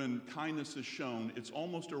 When kindness is shown, it's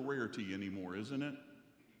almost a rarity anymore, isn't it?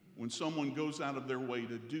 When someone goes out of their way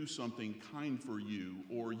to do something kind for you,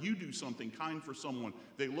 or you do something kind for someone,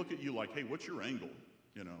 they look at you like, hey, what's your angle?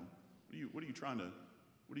 What are you trying to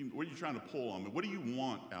pull on me? What do you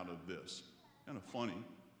want out of this? Kind of funny.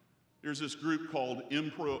 There's this group called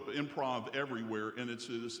Improv Everywhere, and it's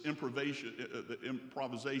this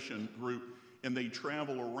improvisation group, and they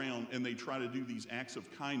travel around and they try to do these acts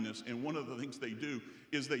of kindness. And one of the things they do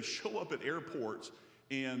is they show up at airports,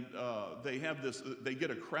 and they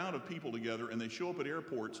get a crowd of people together, and they show up at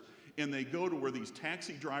airports, and they go to where these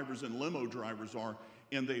taxi drivers and limo drivers are,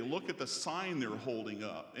 and they look at the sign they're holding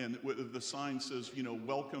up, and the sign says,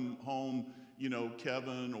 welcome home,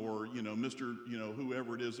 Kevin, or, Mr.,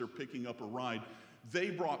 whoever it is, they're picking up a ride. They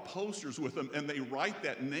brought posters with them, and they write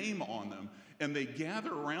that name on them, and they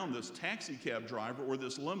gather around this taxi cab driver or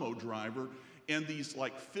this limo driver, and these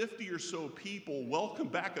like 50 or so people welcome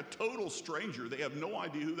back a total stranger. They have no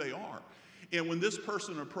idea who they are. And when this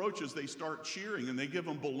person approaches, they start cheering, and they give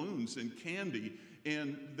them balloons and candy.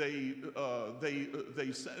 And they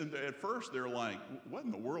at first they're like, what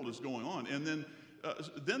in the world is going on? And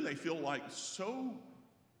then they feel like so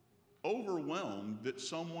overwhelmed that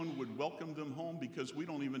someone would welcome them home, because we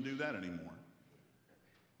don't even do that anymore.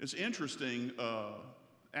 It's interesting,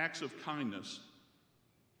 acts of kindness.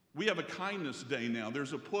 We have a kindness day now.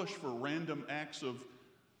 There's a push for random acts of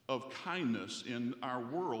kindness in our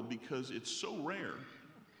world because it's so rare.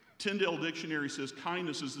 Tyndale Dictionary says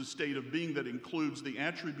kindness is the state of being that includes the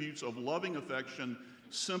attributes of loving affection,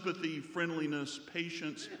 sympathy, friendliness,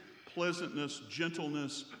 patience, pleasantness,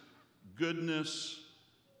 gentleness, goodness.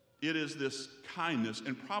 It is this kindness,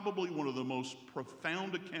 and probably one of the most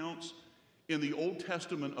profound accounts in the Old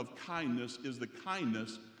Testament of kindness is the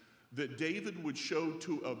kindness that David would show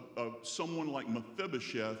to someone like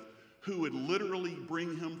Mephibosheth, who would literally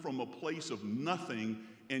bring him from a place of nothing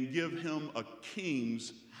and give him a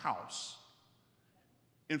king's house.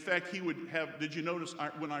 In fact, he would have, did you notice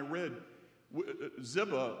when I read,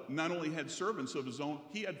 Ziba not only had servants of his own,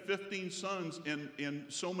 he had 15 sons and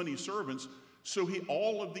so many servants, so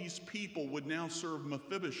all of these people would now serve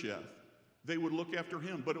Mephibosheth. They would look after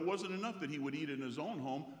him, but it wasn't enough that he would eat in his own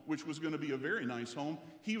home, which was going to be a very nice home.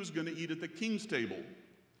 He was going to eat at the king's table.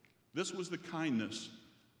 This was the kindness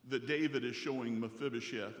that David is showing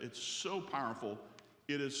Mephibosheth. It's so powerful.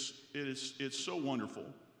 It's so wonderful.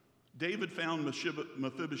 David found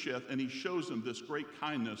Mephibosheth, and he shows him this great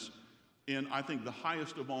kindness in, I think, the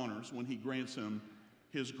highest of honors when he grants him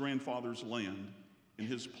his grandfather's land and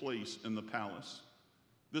his place in the palace.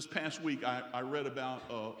 This past week, I read about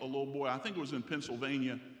a little boy. I think it was in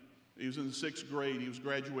Pennsylvania. He was in the 6th grade. He was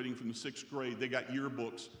graduating from the 6th grade. They got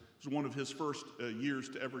yearbooks. It was one of his first years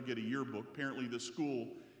to ever get a yearbook. Apparently, the school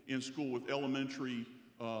with elementary,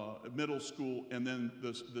 middle school, and then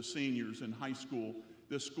the seniors in high school,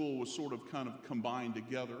 this school was sort of kind of combined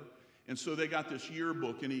together. And so they got this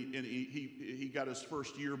yearbook, and he got his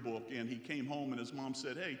first yearbook, and he came home, and his mom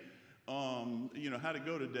said, hey, how'd it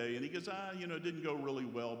go today? And he goes, it didn't go really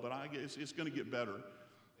well, but I guess it's going to get better.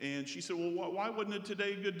 And she said, well, why wasn't it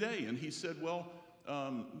today a good day? And he said, well,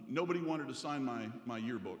 nobody wanted to sign my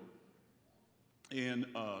yearbook. And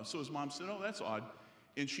so his mom said, oh, that's odd.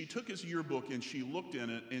 And she took his yearbook and she looked in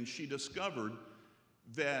it, and she discovered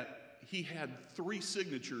that he had 3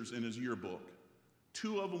 signatures in his yearbook.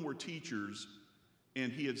 2 of them were teachers,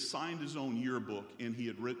 and he had signed his own yearbook, and he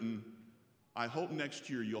had written, I hope next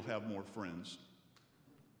year you'll have more friends.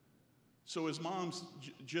 So his mom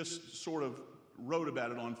just sort of wrote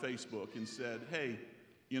about it on Facebook and said, hey,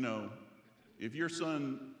 if your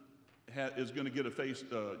son is going to get a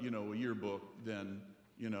yearbook, then,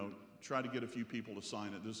 try to get a few people to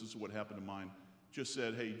sign it. This is what happened to mine. Just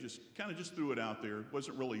said, hey, just threw it out there.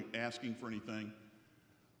 Wasn't really asking for anything.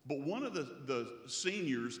 But one of the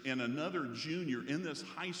seniors and another junior in this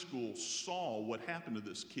high school saw what happened to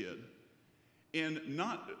this kid. And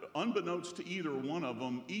not unbeknownst to either one of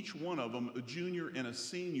them, each one of them, a junior and a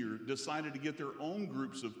senior, decided to get their own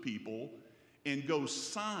groups of people and go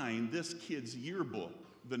sign this kid's yearbook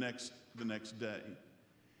the next day.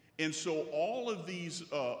 And so all of these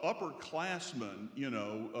upperclassmen,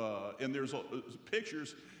 and there's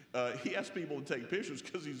pictures. He asked people to take pictures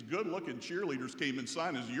because these good-looking cheerleaders came and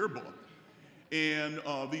signed his yearbook. And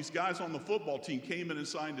these guys on the football team came in and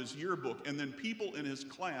signed his yearbook. And then people in his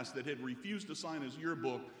class that had refused to sign his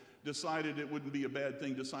yearbook decided it wouldn't be a bad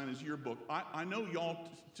thing to sign his yearbook. I know y'all,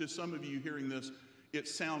 to some of you hearing this, it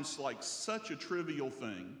sounds like such a trivial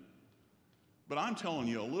thing. But I'm telling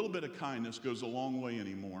you, a little bit of kindness goes a long way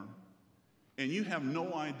anymore. And you have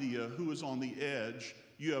no idea who is on the edge.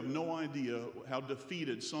 You have no idea how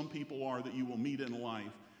defeated some people are that you will meet in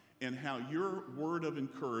life, and how your word of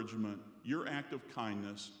encouragement, your act of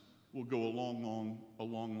kindness will go a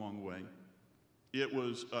long way. It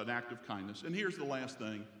was an act of kindness. And here's the last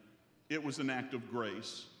thing. It was an act of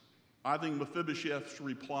grace. I think Mephibosheth's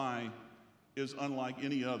reply is unlike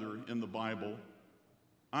any other in the Bible.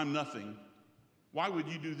 I'm nothing. Why would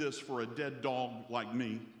you do this for a dead dog like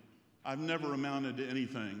me? I've never amounted to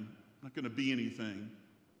anything. I'm not going to be anything.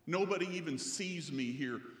 Nobody even sees me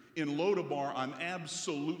here. In Lo Debar, I'm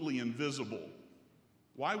absolutely invisible.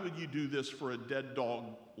 Why would you do this for a dead dog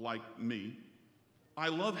like me? I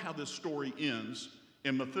love how this story ends.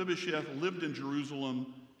 And Mephibosheth lived in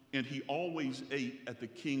Jerusalem, and he always ate at the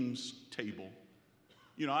king's table.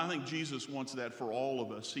 I think Jesus wants that for all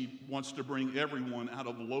of us. He wants to bring everyone out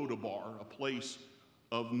of Lo Debar, a place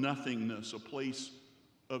of nothingness, a place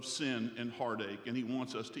of sin and heartache, and he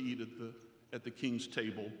wants us to eat at the king's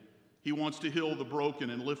table. He wants to heal the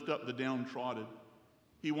broken and lift up the downtrodden.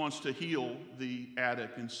 He wants to heal the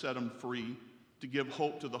addict and set them free, to give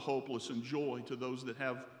hope to the hopeless and joy to those that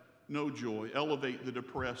have no joy, elevate the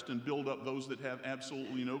depressed and build up those that have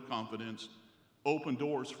absolutely no confidence, open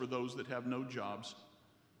doors for those that have no jobs.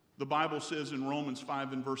 The Bible says in Romans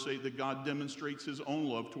 5 and verse 8 that God demonstrates his own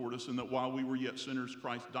love toward us, and that while we were yet sinners,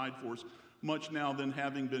 Christ died for us. Much now then,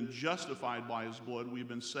 having been justified by his blood, we have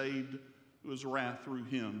been saved to his wrath through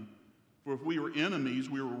him. For if we were enemies,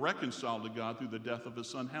 we were reconciled to God through the death of his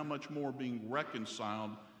Son. How much more, being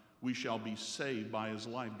reconciled, we shall be saved by his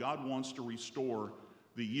life. God wants to restore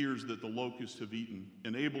the years that the locusts have eaten,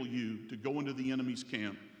 enable you to go into the enemy's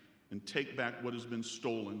camp and take back what has been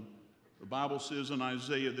stolen. The Bible says in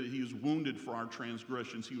Isaiah that he was wounded for our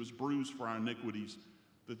transgressions, he was bruised for our iniquities,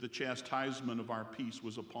 that the chastisement of our peace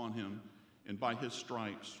was upon him, and by his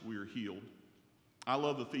stripes we are healed. I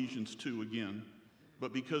love Ephesians 2 again,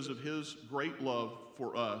 but because of his great love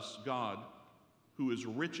for us, God, who is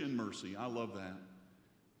rich in mercy, I love that,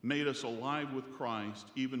 made us alive with Christ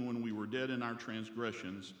even when we were dead in our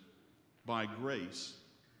transgressions. By grace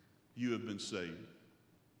you have been saved.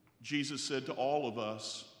 Jesus said to all of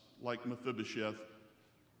us, like Mephibosheth,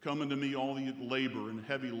 come unto me all ye labor and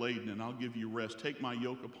heavy laden, and I'll give you rest. Take my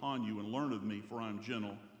yoke upon you and learn of me, for I am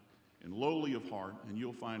gentle and lowly of heart, and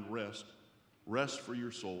you'll find rest for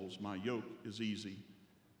your souls. My yoke is easy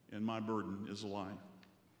and my burden is light.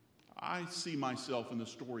 I see myself in the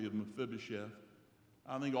story of Mephibosheth.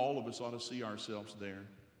 I think all of us ought to see ourselves there,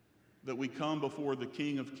 that we come before the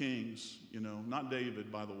King of Kings, not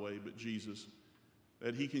David, by the way, but Jesus,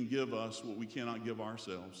 that he can give us what we cannot give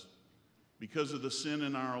ourselves. Because of the sin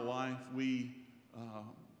in our life, we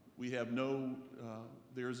have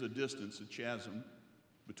there's a distance, a chasm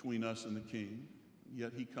between us and the King.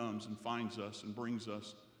 Yet he comes and finds us and brings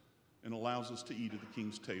us and allows us to eat at the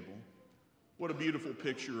King's table. What a beautiful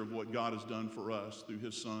picture of what God has done for us through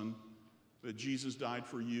his Son, that Jesus died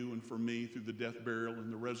for you and for me through the death, burial,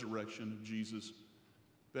 and the resurrection of Jesus,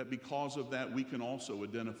 that because of that we can also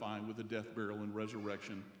identify with the death, burial, and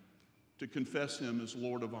resurrection, to confess him as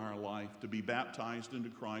Lord of our life, to be baptized into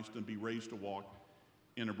Christ and be raised to walk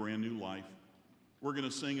in a brand new life. We're going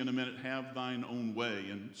to sing in a minute, Have Thine Own Way,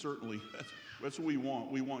 and certainly that's what we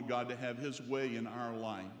want. We want God to have his way in our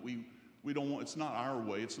life. We don't want, it's not our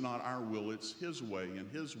way, it's not our will, it's his way and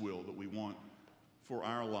his will that we want for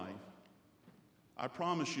our life. I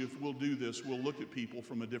promise you, if we'll do this, we'll look at people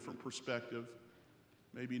from a different perspective,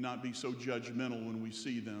 maybe not be so judgmental when we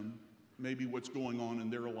see them. Maybe what's going on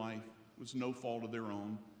in their life was no fault of their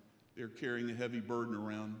own. They're carrying a heavy burden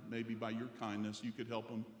around. Maybe by your kindness, you could help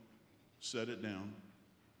them set it down.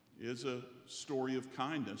 It's a story of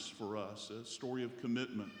kindness for us, a story of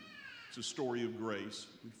commitment. It's a story of grace.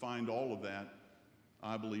 We find all of that,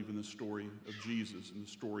 I believe, in the story of Jesus and the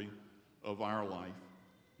story of our life.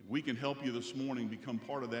 If we can help you this morning become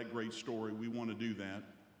part of that great story, we want to do that.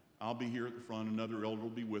 I'll be here at the front. Another elder will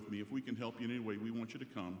be with me. If we can help you in any way, we want you to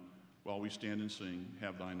come while we stand and sing,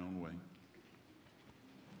 Have Thine Own Way.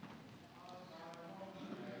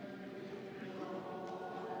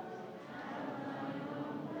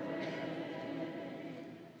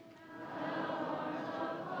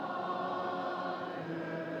 Have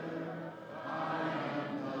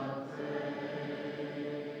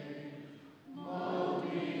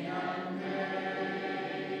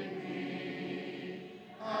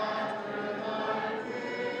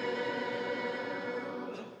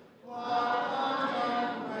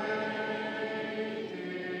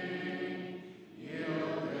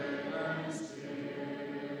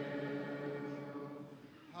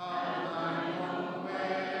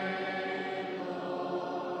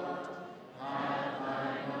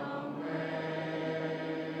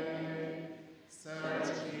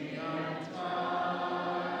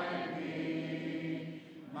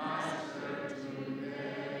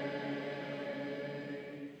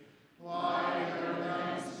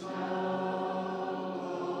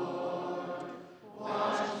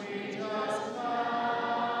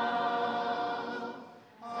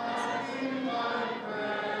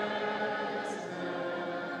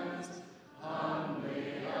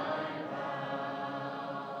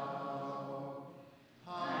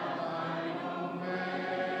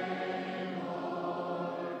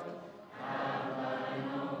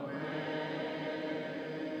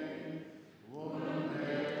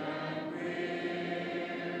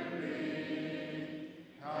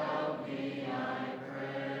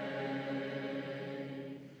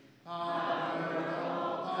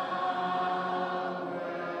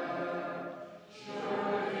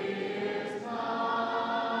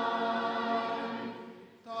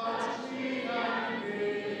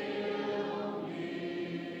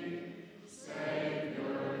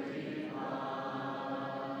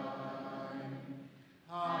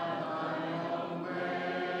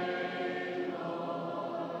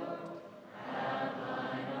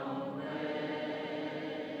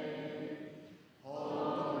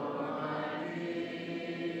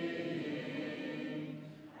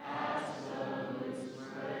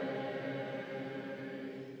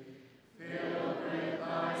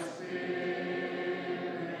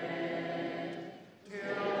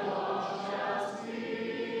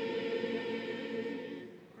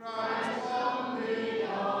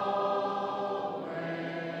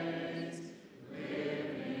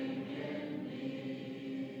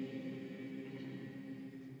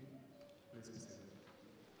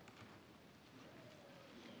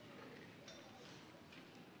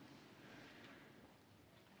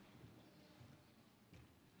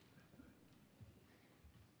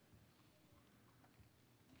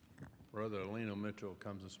Brother Lino Mitchell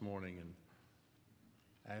comes this morning and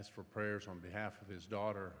asks for prayers on behalf of his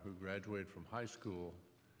daughter who graduated from high school,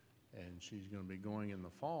 and she's going to be going in the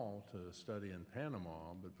fall to study in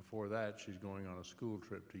Panama, but before that she's going on a school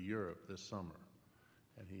trip to Europe this summer,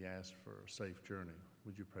 and he asked for a safe journey.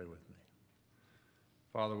 Would you pray with me?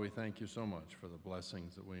 Father, we thank you so much for the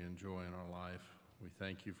blessings that we enjoy in our life. We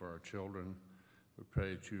thank you for our children. We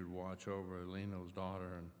pray that you'd watch over Lino's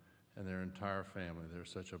daughter and their entire family. They're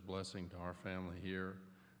such a blessing to our family here.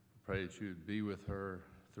 We pray that you'd be with her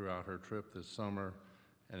throughout her trip this summer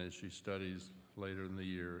and as she studies later in the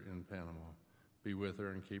year in Panama. Be with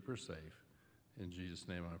her and keep her safe. In Jesus'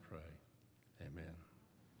 name I pray. Amen.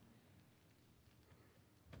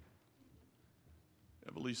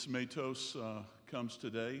 Evelise Matos comes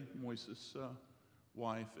today, Moises'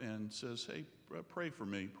 wife, and says, hey, pray for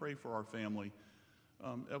me, pray for our family.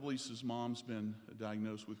 Evelise's mom's been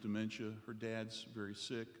diagnosed with dementia. Her dad's very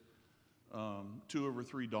sick. 2 of her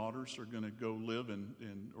 3 daughters are going to go live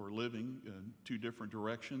living in 2 different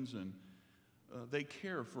directions, and they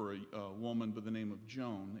care for a woman by the name of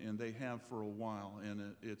Joan, and they have for a while,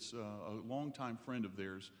 and it's a longtime friend of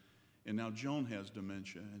theirs, and now Joan has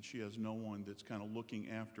dementia, and she has no one that's kind of looking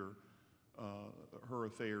after her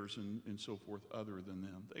affairs and so forth other than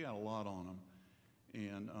them. They got a lot on them.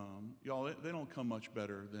 And y'all, they don't come much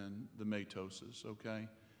better than the Matoses, okay?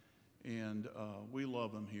 And we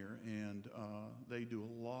love them here, and they do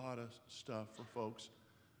a lot of stuff for folks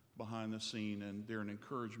behind the scene, and they're an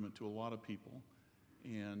encouragement to a lot of people.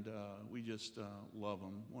 And we just love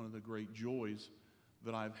them. One of the great joys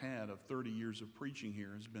that I've had of 30 years of preaching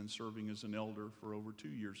here has been serving as an elder for over 2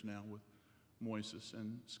 years now with Moises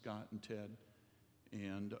and Scott and Ted.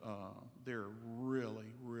 And they're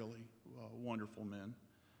really, really wonderful men.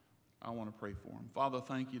 I want to pray for them. Father,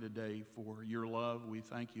 thank you today for your love. We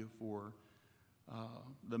thank you for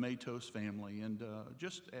the Matos family, and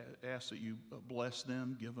just ask that you bless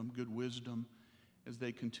them, give them good wisdom as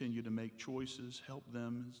they continue to make choices, help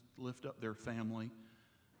them lift up their family.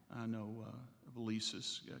 I know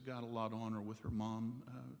Lisa's got a lot on her with her mom,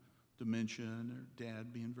 dementia, and her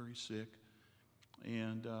dad being very sick.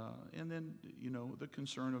 And then, you know, the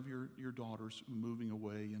concern of your daughters moving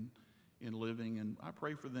away and living. And I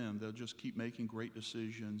pray for them. They'll just keep making great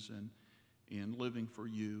decisions and living for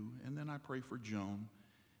you. And then I pray for Joan.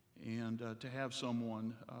 And to have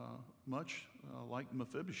someone much like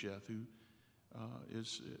Mephibosheth, who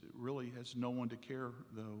really has no one to care,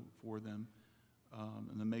 though, for them.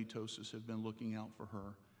 And the Matoses have been looking out for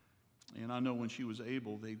her. And I know when she was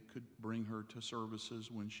able, they could bring her to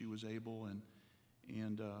services when she was able, and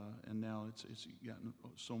now it's gotten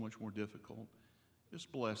so much more difficult.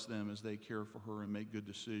 Just bless them as they care for her and make good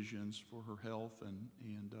decisions for her health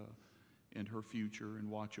and her future, and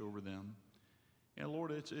watch over them. And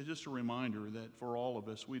Lord, it's just a reminder that for all of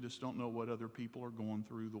us, we just don't know what other people are going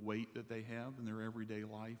through, the weight that they have in their everyday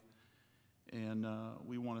life. And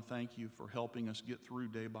we want to thank you for helping us get through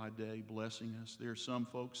day by day, blessing us. There's some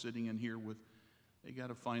folks sitting in here they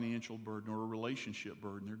got a financial burden or a relationship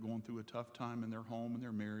burden. They're going through a tough time in their home and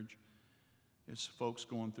their marriage. It's folks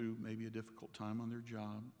going through maybe a difficult time on their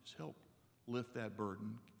job. Just help lift that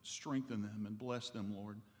burden, strengthen them, and bless them,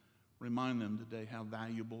 Lord. Remind them today how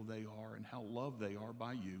valuable they are and how loved they are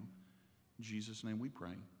by you. In Jesus' name we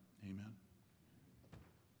pray. Amen.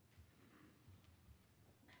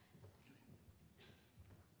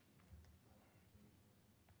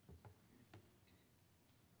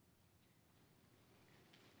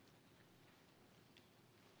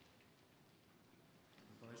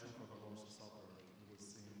 Preparation for the Lord's Supper, we will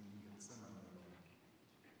sing Gethsemane.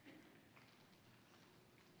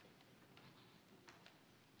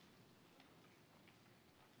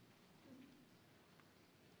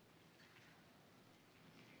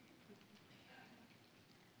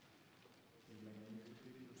 You may need to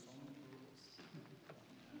pick your song groups.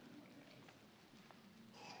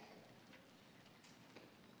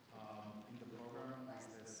 In the program is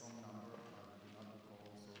the song number, I do not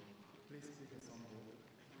recall, so please pick a song group.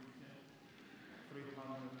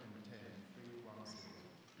 310, 310.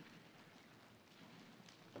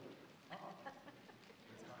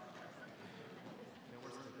 There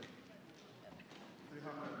was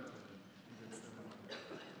 310.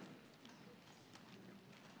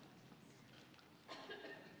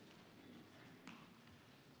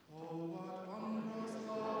 Oh, what wondrous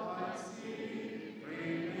love I see,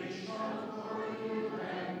 creation for you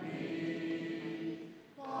and me.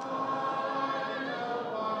 By the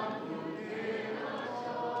one who gave us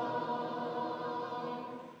all.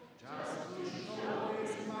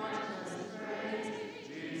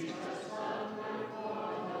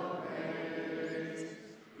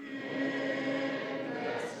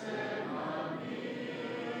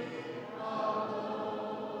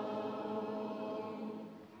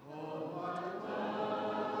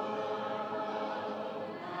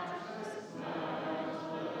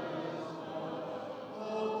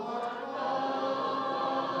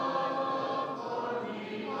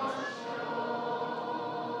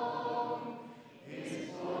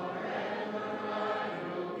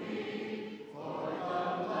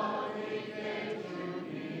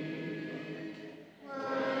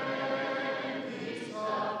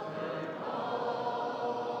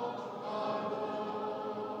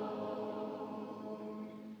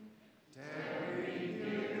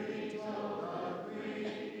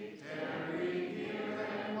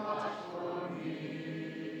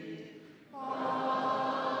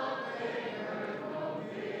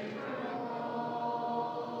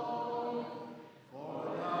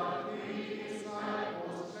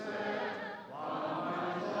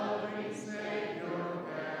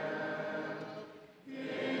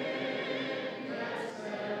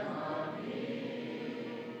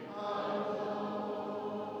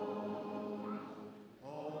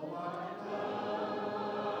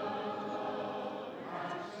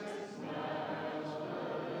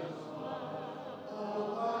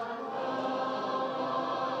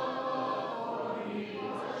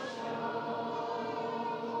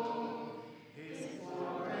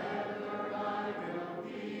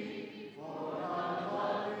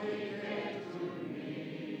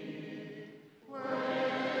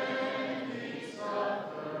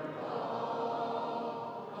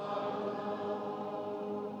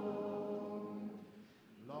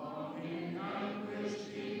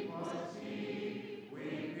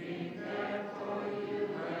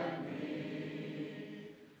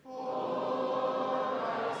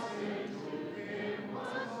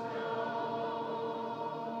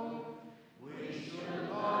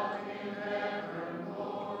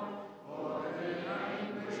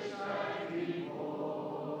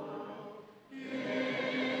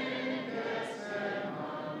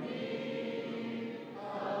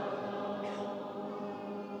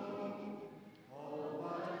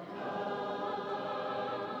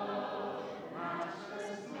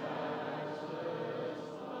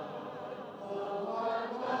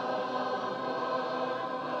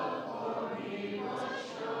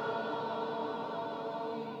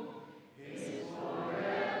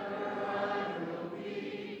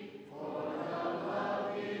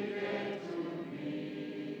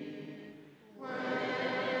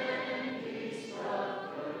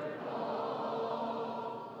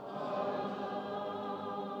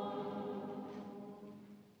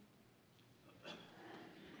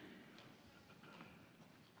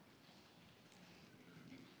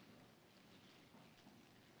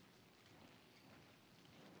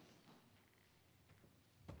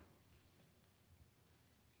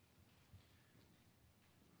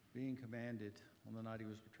 being commanded on the night he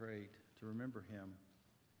was betrayed to remember him,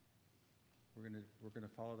 we're going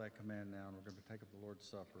to follow that command now, and we're going to take up the Lord's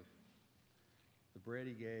Supper. The bread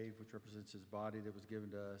he gave, which represents his body that was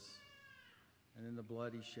given to us, and then the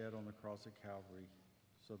blood he shed on the cross at Calvary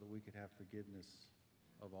so that we could have forgiveness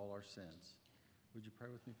of all our sins. Would you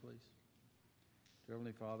pray with me, please? Dear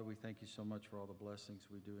Heavenly Father, we thank you so much for all the blessings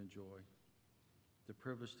we do enjoy. The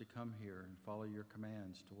privilege to come here and follow your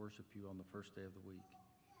commands to worship you on the first day of the week,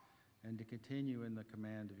 and to continue in the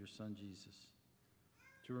command of your Son Jesus,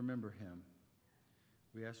 to remember him.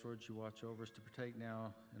 We ask, Lord, you watch over us to partake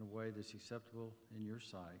now in a way that's acceptable in your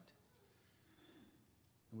sight.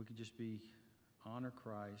 And we can just honor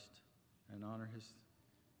Christ and honor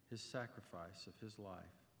his sacrifice of his life,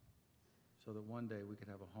 so that one day we could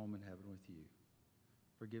have a home in heaven with you.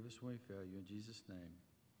 Forgive us when we fail you. In Jesus' name,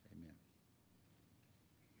 amen.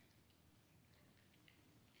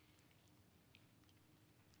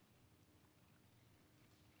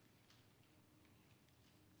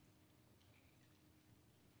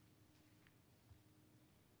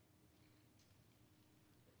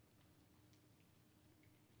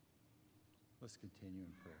 Let's continue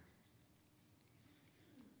in prayer.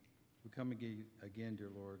 We come again, dear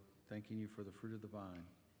Lord, thanking you for the fruit of the vine.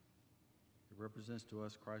 It represents to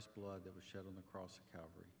us Christ's blood that was shed on the cross at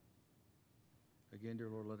Calvary. Again, dear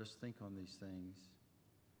Lord, let us think on these things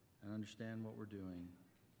and understand what we're doing.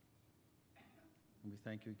 And we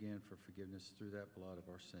thank you again for forgiveness through that blood of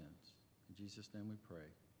our sins. In Jesus' name we pray.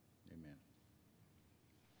 Amen.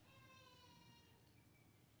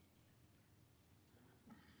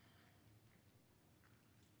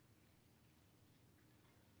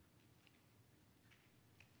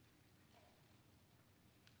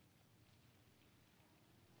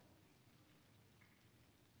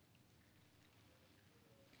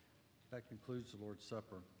 That concludes the Lord's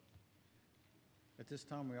Supper. At this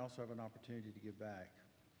time, we also have an opportunity to give back.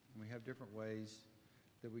 And we have different ways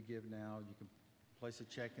that we give now. You can place a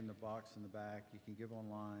check in the box in the back. You can give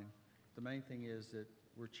online. The main thing is that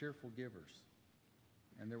we're cheerful givers,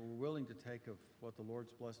 and that we're willing to take of what the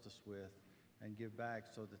Lord's blessed us with and give back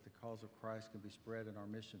so that the cause of Christ can be spread in our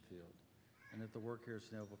mission field, and that the work here at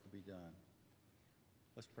Snellville can be done.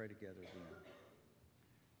 Let's pray together again.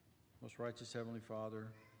 Most righteous Heavenly Father,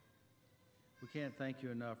 we can't thank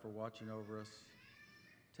you enough for watching over us,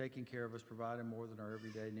 taking care of us, providing more than our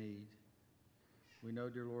everyday need. We know,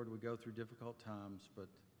 dear Lord, we go through difficult times, but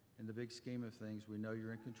in the big scheme of things, we know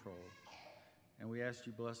you're in control. And we ask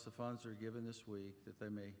you bless the funds that are given this week, that they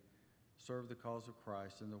may serve the cause of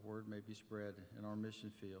Christ and the word may be spread in our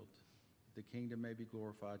mission field. The kingdom may be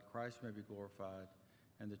glorified, Christ may be glorified,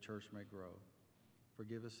 and the church may grow.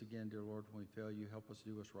 Forgive us again, dear Lord, when we fail you. Help us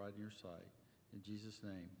do what's right in your sight. In Jesus'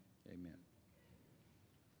 name, amen.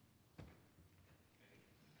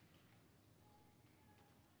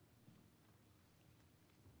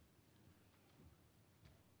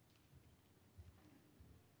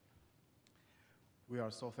 We are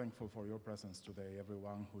so thankful for your presence today,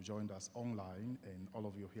 everyone who joined us online and all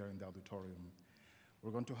of you here in the auditorium.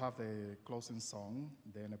 We're going to have a closing song,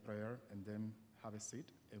 then a prayer, and then have a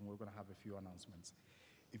seat, and we're going to have a few announcements.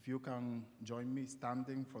 If you can join me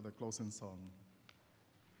standing for the closing song.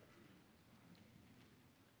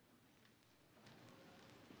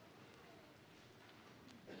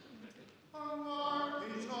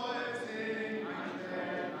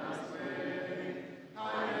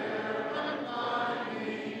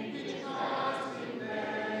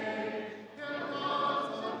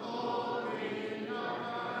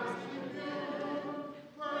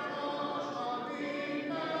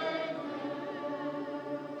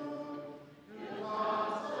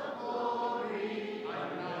 Glory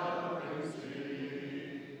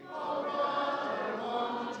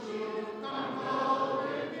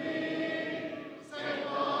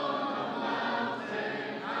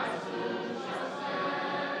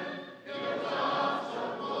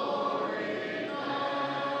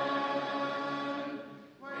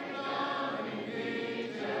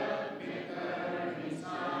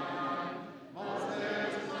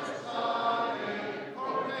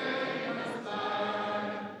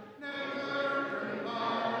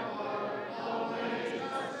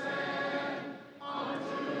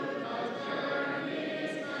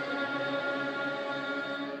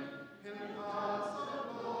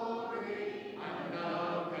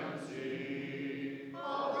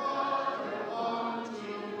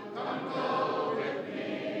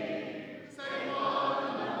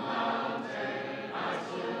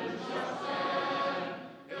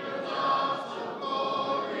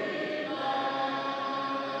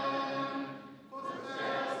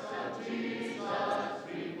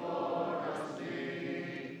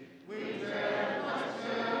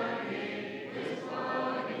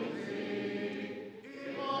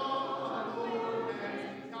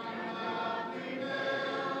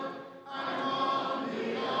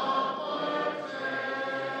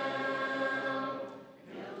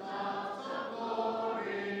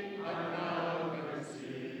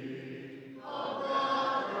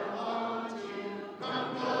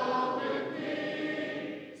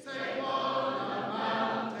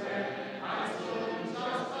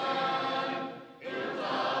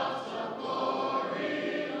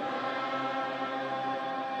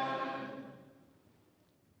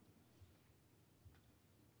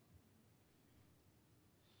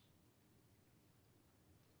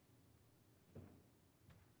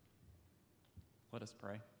Let us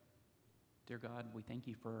pray. Dear God, we thank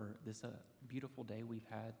you for this beautiful day we've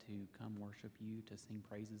had to come worship you, to sing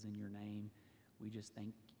praises in your name. We just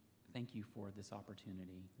thank you for this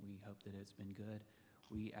opportunity. We hope that it's been good.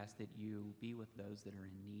 We ask that you be with those that are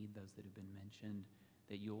in need, those that have been mentioned,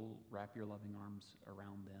 that you'll wrap your loving arms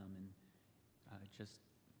around them and just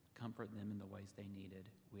comfort them in the ways they needed.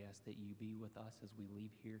 We ask that you be with us as we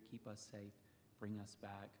leave here. Keep us safe. Bring us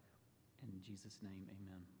back. In Jesus' name,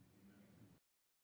 amen.